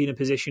might be in a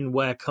position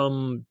where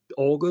come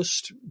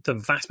August, the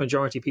vast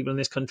majority of people in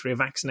this country are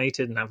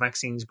vaccinated and our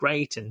vaccine's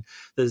great, and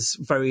there's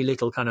very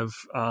little kind of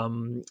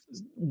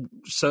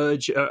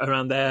surge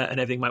around there and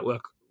everything might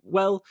work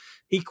well.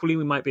 Equally,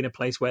 we might be in a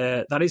place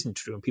where that isn't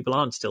true and people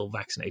aren't still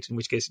vaccinated, in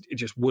which case it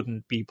just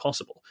wouldn't be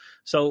possible.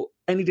 So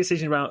any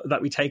decision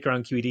that we take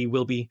around QED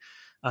will be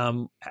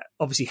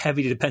obviously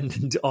heavily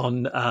dependent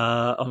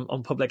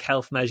on public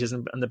health measures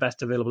and the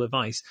best available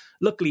advice.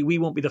 Luckily, we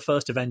won't be the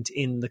first event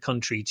in the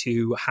country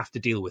to have to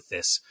deal with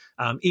this.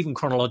 Even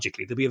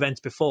chronologically, there'll be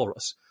events before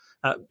us.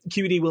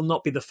 QED will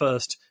not be the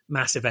first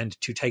mass event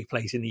to take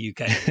place in the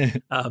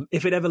UK.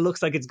 If it ever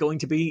looks like it's going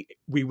to be,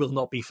 we will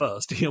not be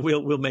first.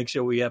 We'll make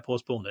sure we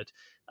postpone it.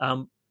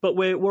 But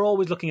we're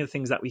always looking at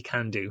things that we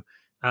can do,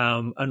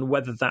 and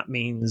whether that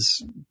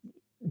means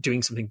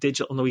doing something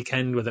digital on the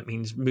weekend, whether it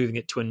means moving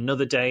it to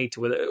another day, to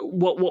whether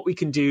what we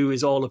can do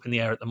is all up in the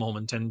air at the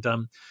moment. And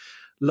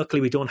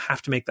luckily, we don't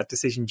have to make that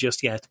decision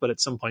just yet, but at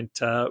some point,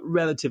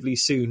 relatively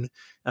soon,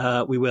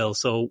 we will.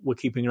 So we're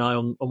keeping an eye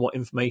on what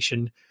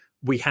information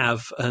we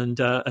have and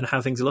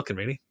how things are looking,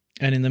 really.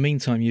 And in the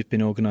meantime, you've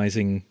been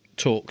organising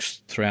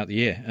talks throughout the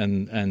year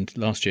and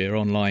last year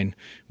online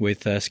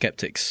with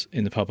skeptics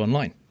in the pub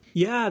online.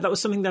 Yeah, that was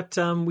something that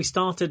we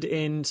started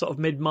in sort of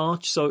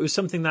mid-March. So it was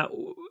something that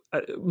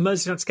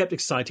Merseyside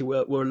Skeptics Society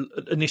were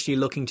initially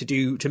looking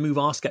to move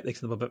our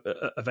Skeptics in the Pub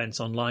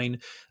events online.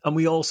 And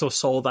we also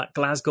saw that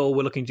Glasgow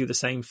were looking to do the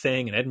same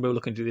thing, and Edinburgh were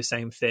looking to do the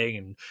same thing,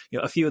 and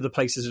a few other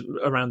places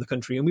around the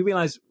country. And we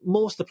realised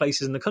most of the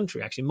places in the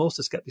country, actually, most of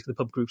the Skeptics in the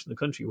Pub groups in the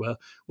country were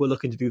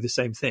looking to do the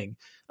same thing.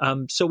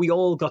 So we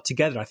all got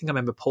together. I think I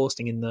remember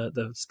posting in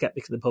the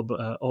Skeptics in the Pub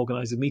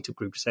organised meetup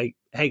group to say,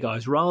 hey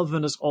guys, rather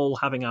than us all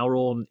having our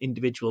own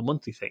individual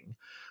monthly thing,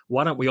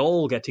 why don't we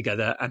all get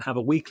together and have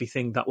a weekly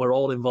thing that we're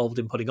all involved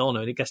in putting on,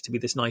 and it gets to be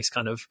this nice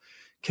kind of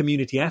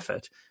community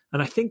effort. And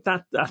I think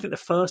the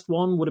first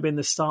one would have been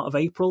the start of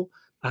April,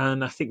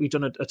 and I think we've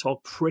done a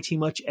talk pretty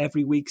much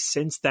every week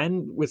since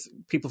then, with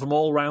people from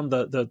all around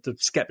the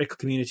skeptical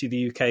community of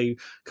the UK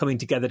coming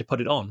together to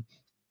put it on.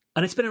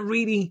 And it's been a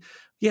really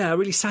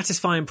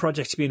satisfying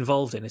project to be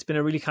involved in. It's been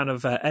a really kind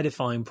of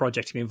edifying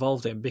project to be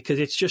involved in, because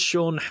it's just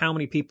shown how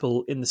many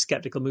people in the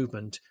skeptical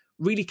movement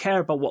really care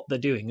about what they're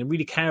doing and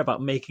really care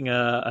about making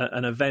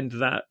an event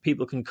that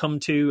people can come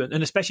to,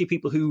 and especially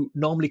people who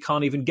normally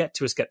can't even get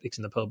to a Skeptics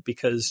in the Pub,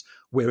 because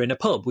we're in a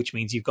pub, which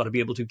means you've got to be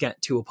able to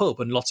get to a pub.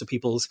 And lots of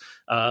people's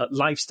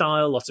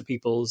lifestyle, lots of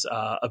people's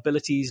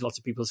abilities, lots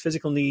of people's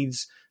physical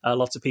needs,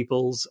 lots of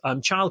people's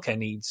childcare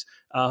needs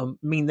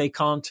mean they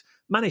can't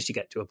manage to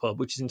get to a pub,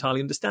 which is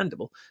entirely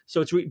understandable. So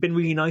it's been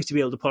really nice to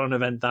be able to put on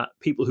an event that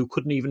people who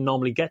couldn't even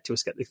normally get to a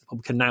Skeptics in the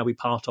Pub can now be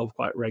part of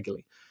quite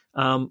regularly.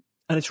 And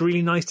it's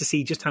really nice to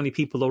see just how many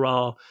people there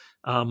are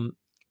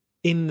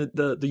in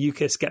the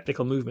UK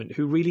skeptical movement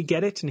who really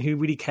get it and who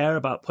really care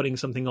about putting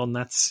something on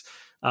that's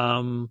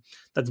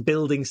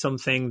building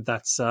something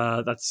that's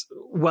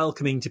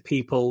welcoming to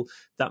people,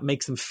 that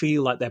makes them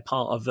feel like they're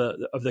part of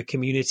the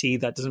community,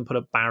 that doesn't put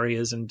up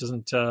barriers and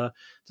doesn't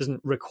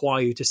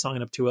require you to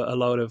sign up to a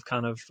load of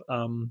kind of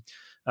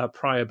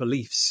prior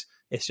beliefs.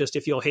 It's just,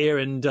 if you're here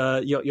and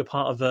you're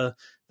part of the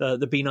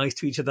be nice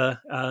to each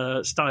other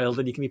style,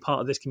 then you can be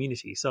part of this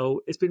community.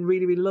 So it's been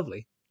really, really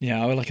lovely.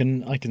 Yeah, well, I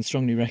can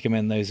strongly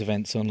recommend those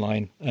events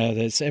online.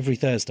 It's every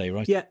Thursday,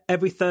 right? Yeah,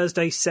 every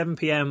Thursday, 7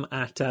 p.m.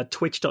 at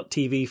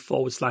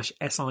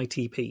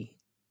twitch.tv/SITP.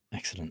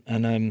 Excellent.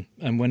 And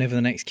whenever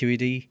the next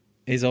QED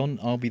is on,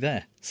 I'll be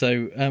there.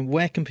 So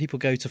where can people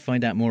go to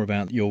find out more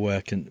about your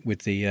work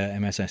with the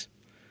MSS?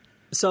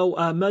 So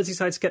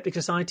Merseyside Skeptics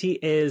Society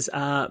is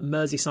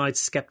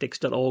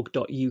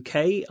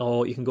merseysideskeptics.org.uk,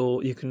 or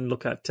you can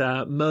look at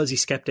Mersey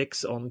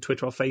Skeptics on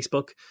Twitter or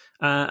Facebook.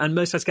 And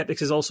Merseyside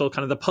Skeptics is also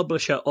kind of the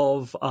publisher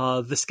of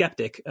The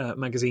Skeptic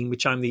magazine,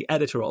 which I'm the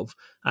editor of.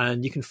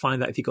 And you can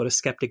find that if you go to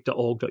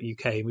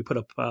skeptic.org.uk. And we put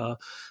up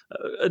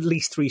at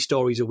least 3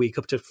 stories a week,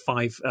 up to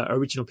 5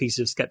 original pieces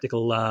of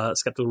skeptical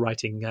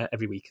writing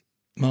every week.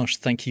 Marsh,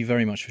 thank you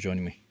very much for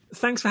joining me.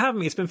 Thanks for having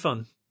me. It's been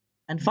fun.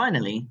 And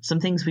finally, some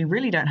things we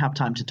really don't have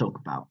time to talk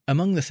about.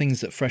 Among the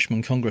things that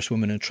freshman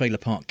Congresswoman and Trailer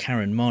Park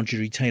Karen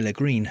Marjorie Taylor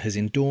Greene has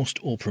endorsed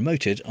or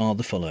promoted are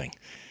the following: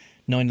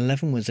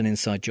 9/11 was an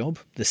inside job.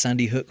 The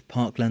Sandy Hook,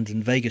 Parkland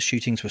and Vegas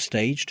shootings were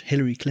staged.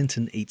 Hillary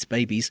Clinton eats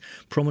babies.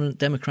 Prominent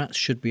Democrats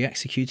should be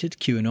executed.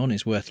 QAnon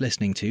is worth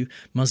listening to.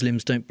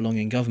 Muslims don't belong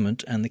in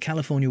government. And the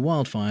California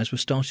wildfires were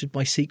started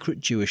by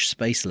secret Jewish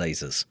space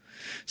lasers.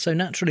 So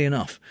naturally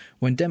enough,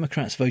 when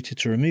Democrats voted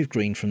to remove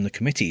Green from the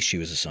committees she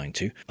was assigned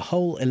to, a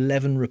whole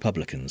 11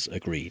 Republicans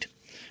agreed,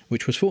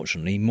 which was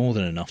fortunately more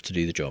than enough to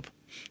do the job.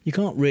 You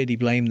can't really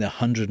blame the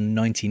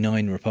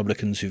 199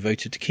 Republicans who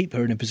voted to keep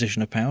her in a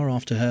position of power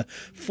after her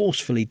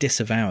forcefully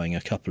disavowing a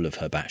couple of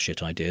her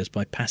batshit ideas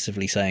by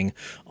passively saying,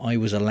 "I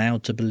was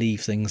allowed to believe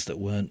things that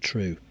weren't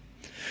true."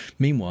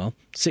 Meanwhile,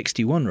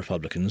 61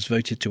 Republicans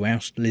voted to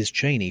oust Liz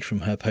Cheney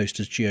from her post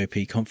as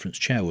GOP conference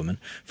chairwoman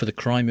for the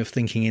crime of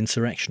thinking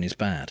insurrection is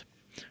bad.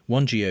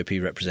 One GOP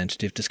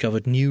representative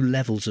discovered new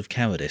levels of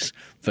cowardice,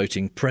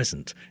 voting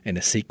present in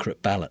a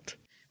secret ballot.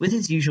 With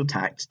his usual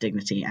tact,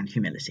 dignity and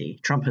humility,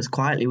 Trump has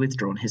quietly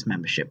withdrawn his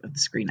membership of the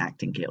Screen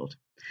Acting Guild.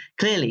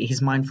 Clearly,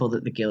 he's mindful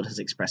that the Guild has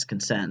expressed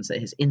concerns that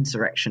his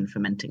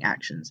insurrection-fomenting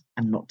actions,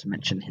 and not to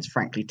mention his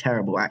frankly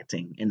terrible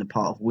acting in the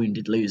part of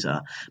wounded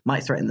loser,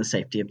 might threaten the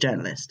safety of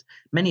journalists,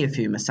 many of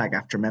whom are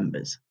SAG-AFTRA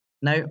members.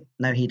 No,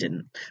 he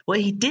didn't.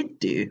 What he did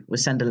do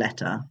was send a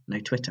letter, no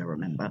Twitter,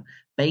 remember,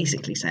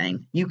 basically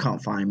saying, "You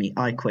can't fire me,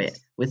 I quit,"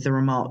 with the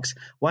remarks,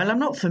 "While I'm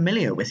not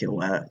familiar with your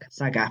work,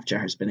 SAG-AFTRA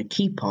has been a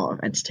key part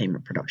of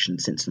entertainment production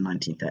since the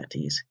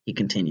 1930s. He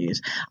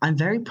continues, "I'm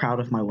very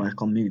proud of my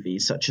work on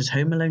movies such as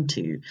Home Alone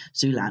 2,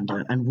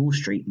 Zoolander, and Wall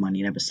Street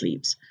Money Never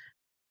Sleeps,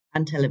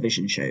 and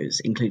television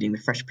shows, including The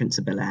Fresh Prince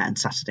of Bel-Air and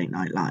Saturday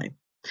Night Live."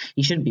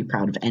 He shouldn't be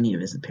proud of any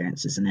of his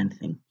appearances in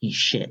anything. He's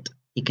shit.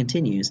 He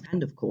continues,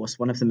 and of course,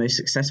 one of the most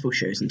successful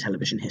shows in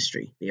television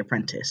history, The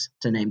Apprentice,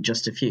 to name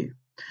just a few.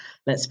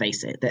 Let's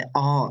face it, there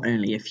are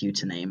only a few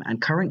to name,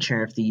 and current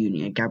chair of the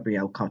union,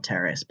 Gabrielle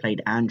Carteris,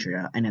 played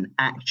Andrea in an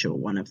actual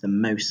one of the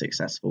most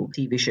successful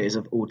TV shows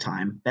of all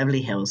time,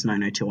 Beverly Hills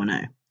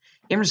 90210.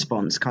 In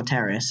response,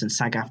 Carteris and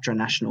SAG-AFTRA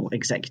National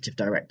Executive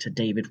Director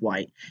David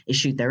White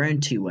issued their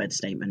own two-word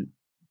statement.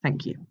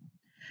 Thank you.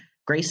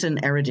 Grace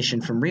and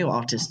erudition from real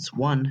artists,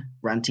 1.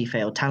 Ranty,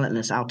 failed,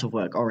 talentless, out of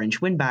work, orange,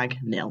 windbag,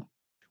 0.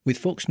 With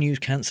Fox News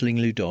cancelling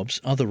Lou Dobbs,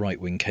 other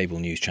right-wing cable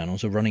news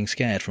channels are running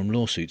scared from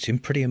lawsuits in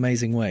pretty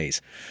amazing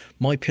ways.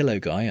 My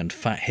Pillow Guy and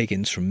Fat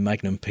Higgins from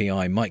Magnum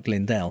PI, Mike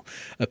Lindell,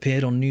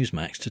 appeared on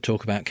Newsmax to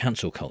talk about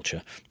cancel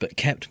culture, but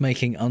kept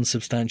making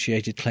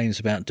unsubstantiated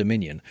claims about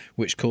Dominion,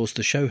 which caused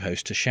the show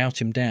host to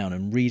shout him down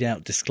and read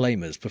out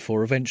disclaimers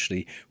before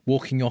eventually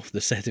walking off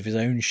the set of his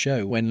own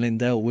show when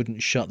Lindell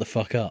wouldn't shut the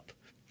fuck up.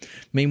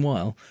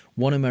 Meanwhile,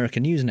 One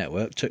American News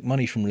Network took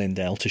money from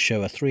Lindell to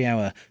show a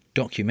 3-hour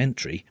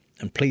documentary,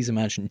 and please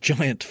imagine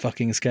giant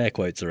fucking scare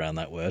quotes around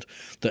that word,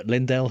 that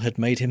Lindell had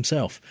made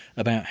himself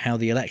about how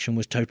the election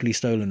was totally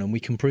stolen and we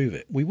can prove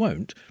it. We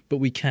won't, but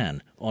we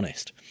can,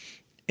 honest.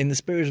 In the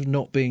spirit of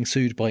not being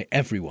sued by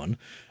everyone,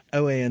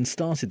 OAN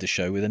started the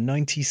show with a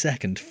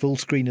 90-second full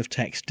screen of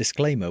text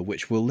disclaimer,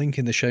 which we'll link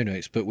in the show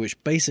notes, but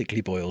which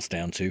basically boils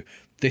down to,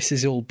 "This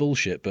is all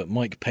bullshit, but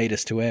Mike paid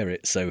us to air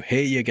it, so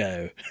here you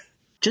go."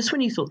 Just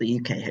when you thought the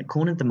UK had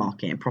cornered the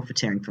market in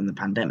profiteering from the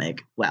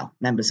pandemic, well,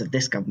 members of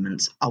this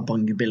government's "I'll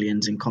bung you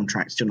billions in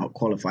contracts you're not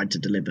qualified to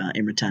deliver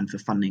in return for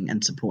funding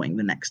and supporting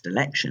the next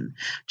election,"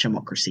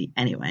 democracy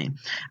anyway,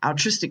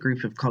 altruistic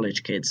group of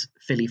college kids,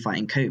 Philly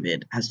Fighting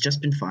COVID, has just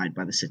been fired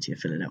by the city of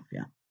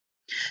Philadelphia.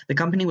 The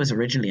company was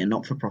originally a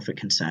not-for-profit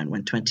concern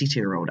when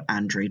 22-year-old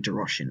Andrei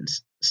Doroshin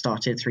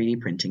started 3D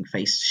printing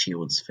face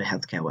shields for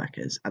healthcare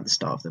workers at the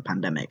start of the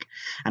pandemic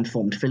and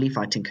formed Philly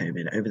Fighting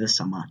COVID over the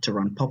summer to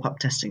run pop-up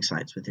testing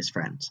sites with his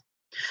friends.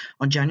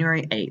 On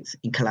January 8th,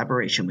 in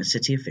collaboration with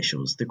city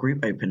officials, the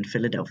group opened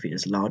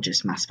Philadelphia's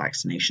largest mass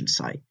vaccination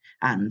site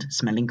and,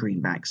 smelling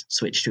greenbacks,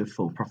 switched to a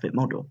for-profit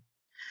model.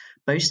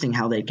 Boasting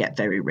how they'd get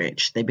very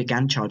rich, they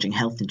began charging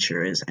health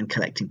insurers and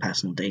collecting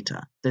personal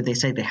data, though they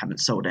say they haven't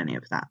sold any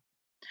of that.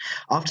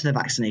 After the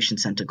vaccination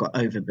centre got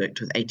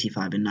overbooked with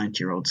 85 and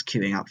 90-year-olds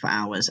queuing up for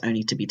hours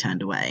only to be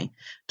turned away,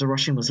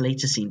 Doroshin was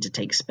later seen to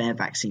take spare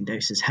vaccine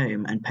doses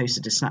home and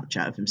posted a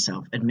Snapchat of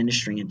himself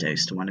administering a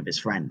dose to one of his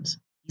friends.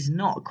 He's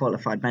not a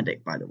qualified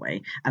medic, by the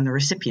way, and the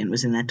recipient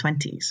was in their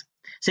 20s.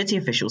 City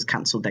officials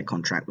cancelled their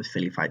contract with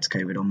Philly Fights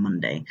COVID on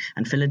Monday,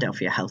 and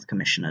Philadelphia Health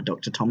Commissioner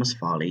Dr. Thomas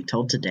Farley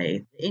told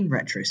Today, "In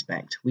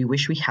retrospect, we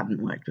wish we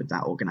hadn't worked with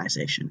that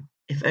organisation.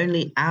 If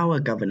only our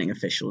governing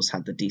officials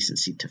had the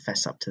decency to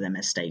fess up to their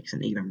mistakes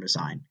and even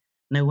resign.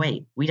 No,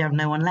 wait, we'd have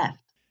no one left."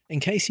 In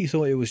case you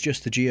thought it was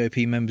just the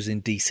GOP members in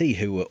DC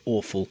who were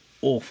awful,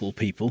 awful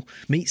people,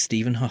 meet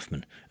Stephen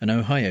Huffman, an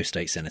Ohio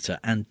state senator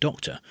and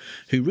doctor,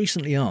 who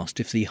recently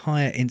asked if the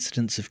higher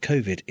incidence of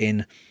COVID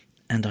in,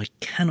 and I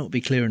cannot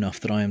be clear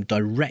enough that I am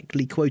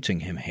directly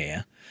quoting him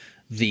here,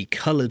 the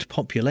coloured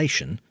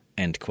population,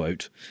 end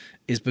quote,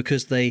 is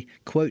because they,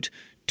 quote,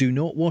 do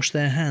not wash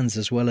their hands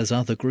as well as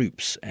other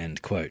groups,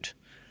 end quote.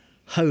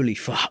 Holy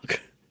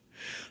fuck.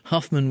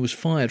 Huffman was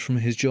fired from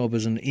his job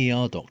as an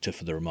ER doctor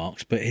for the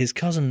remarks, but his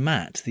cousin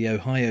Matt, the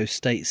Ohio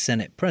State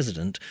Senate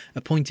president,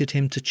 appointed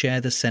him to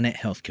chair the Senate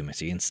Health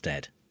Committee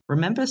instead.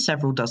 Remember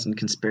several dozen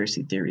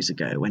conspiracy theories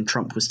ago when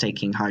Trump was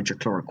taking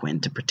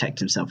hydrochloroquine to protect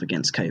himself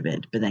against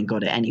COVID, but then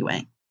got it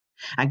anyway?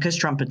 And because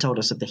Trump had told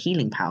us of the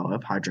healing power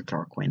of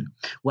hydrochloroquine,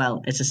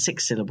 well, it's a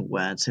 6-syllable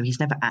word, so he's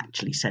never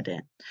actually said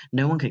it.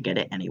 No one could get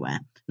it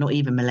anywhere, not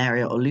even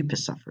malaria or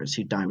lupus sufferers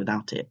who die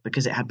without it,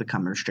 because it had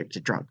become a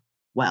restricted drug.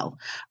 Well,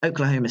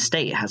 Oklahoma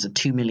State has a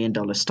 $2 million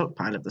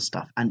stockpile of the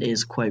stuff and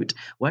is, quote,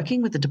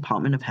 working with the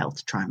Department of Health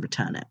to try and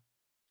return it.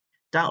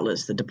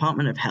 Doubtless, the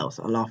Department of Health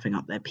are laughing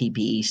up their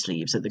PPE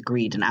sleeves at the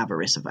greed and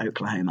avarice of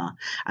Oklahoma,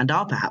 and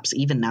are perhaps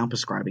even now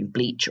prescribing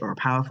bleach or a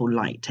powerful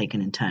light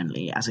taken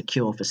internally as a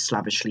cure for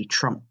slavishly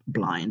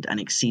Trump-blind and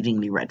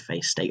exceedingly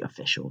red-faced state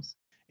officials.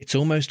 It's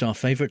almost our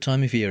favourite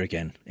time of year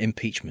again,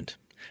 impeachment.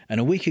 And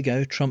a week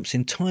ago, Trump's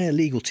entire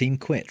legal team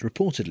quit,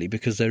 reportedly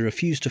because they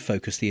refused to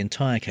focus the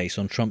entire case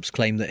on Trump's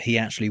claim that he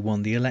actually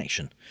won the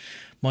election.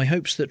 My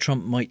hopes that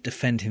Trump might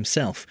defend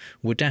himself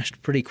were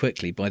dashed pretty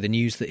quickly by the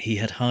news that he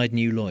had hired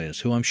new lawyers,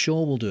 who I'm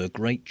sure will do a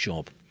great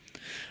job.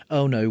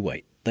 Oh no,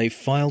 wait. They've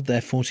filed their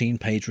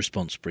 14-page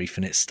response brief,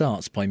 and it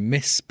starts by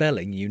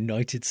misspelling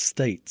United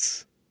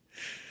States.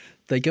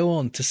 They go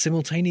on to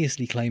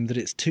simultaneously claim that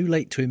it's too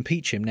late to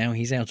impeach him now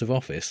he's out of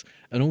office,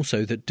 and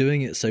also that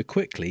doing it so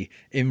quickly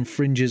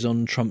infringes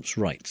on Trump's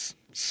rights,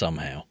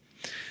 somehow.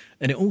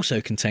 And it also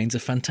contains a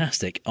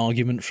fantastic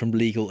argument from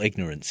legal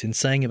ignorance in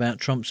saying about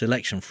Trump's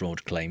election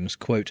fraud claims,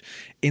 quote,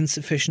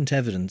 insufficient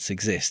evidence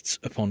exists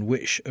upon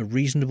which a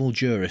reasonable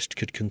jurist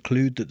could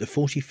conclude that the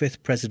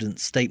 45th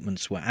president's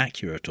statements were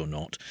accurate or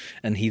not,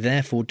 and he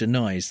therefore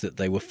denies that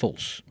they were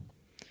false,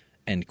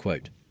 end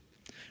quote.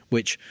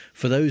 Which,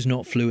 for those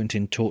not fluent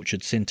in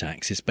tortured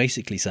syntax, is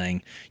basically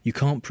saying you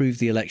can't prove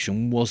the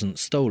election wasn't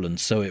stolen,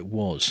 so it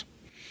was.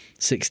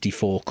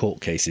 64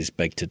 court cases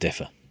beg to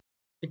differ.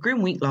 A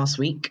grim week last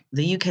week,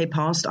 the UK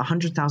passed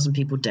 100,000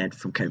 people dead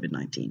from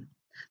COVID-19.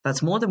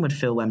 That's more than would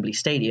fill Wembley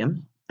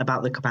Stadium,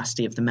 about the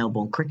capacity of the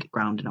Melbourne Cricket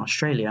Ground in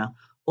Australia,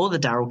 or the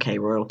Darrell K.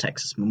 Royal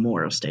Texas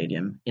Memorial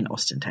Stadium in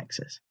Austin,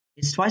 Texas.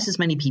 It's twice as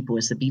many people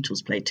as the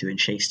Beatles played to in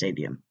Shea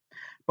Stadium.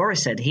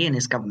 Boris said he and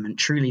his government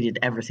truly did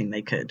everything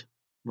they could.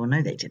 Well,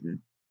 no, they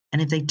didn't.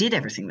 And if they did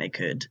everything they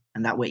could,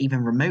 and that were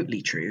even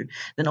remotely true,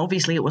 then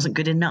obviously it wasn't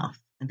good enough,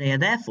 and they are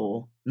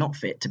therefore not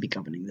fit to be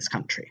governing this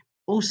country.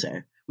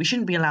 Also, we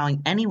shouldn't be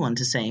allowing anyone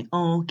to say,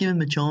 oh, give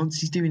him a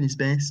chance, he's doing his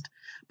best.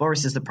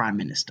 Boris is the Prime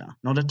Minister,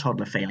 not a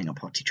toddler failing at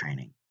potty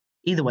training.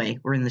 Either way,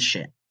 we're in the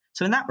shit.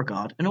 So in that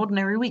regard, an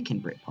ordinary week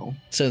in Britpol.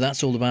 So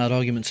that's all the bad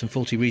arguments and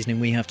faulty reasoning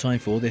we have time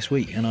for this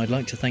week, and I'd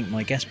like to thank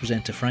my guest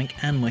presenter Frank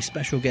and my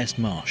special guest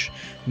Marsh.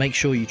 Make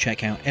sure you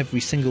check out every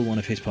single one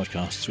of his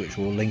podcasts, which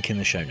we'll link in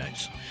the show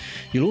notes.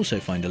 You'll also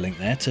find a link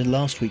there to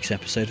last week's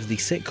episode of the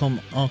Sitcom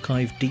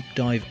Archive Deep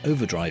Dive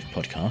Overdrive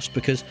podcast,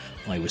 because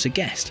I was a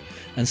guest.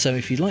 And so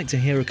if you'd like to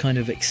hear a kind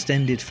of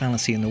extended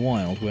Fallacy in the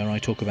Wild, where I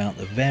talk about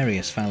the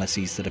various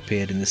fallacies that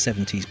appeared in the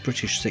 70s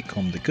British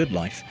sitcom The Good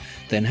Life,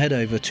 then head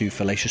over to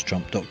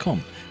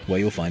fallaciostrump.com, where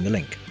you'll find the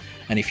link.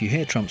 And if you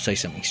hear Trump say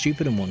something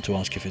stupid and want to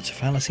ask if it's a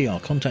fallacy, our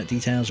contact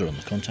details are on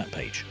the contact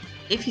page.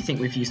 If you think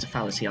we've used a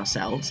fallacy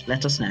ourselves,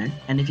 let us know.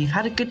 And if you've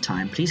had a good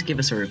time, please give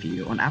us a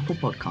review on Apple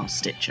Podcasts,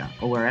 Stitcher,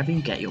 or wherever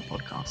you get your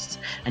podcasts.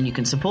 And you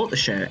can support the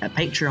show at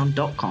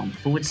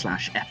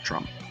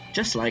patreon.com/ftrump.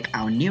 Just like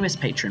our newest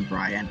patron,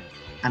 Brian,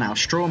 and our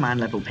Strawman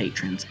level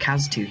patrons,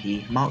 Kaz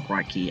Tuhi, Mark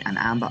Reiki, and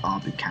Amber R.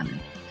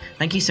 Buchanan.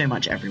 Thank you so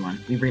much, everyone.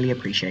 We really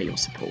appreciate your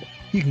support.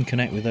 You can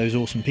connect with those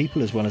awesome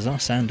people as well as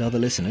us and other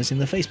listeners in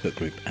the Facebook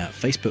group at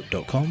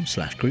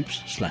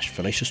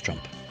facebook.com/groups/FallaciousTrump.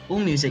 All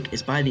music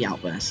is by The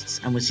Outbursts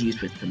and was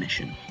used with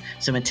permission.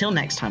 So until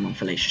next time on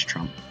Fallacious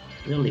Trump,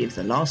 we'll leave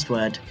the last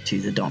word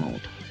to the Donald.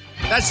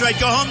 That's right.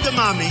 Go home to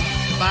mommy.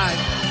 Bye.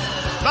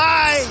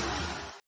 Bye.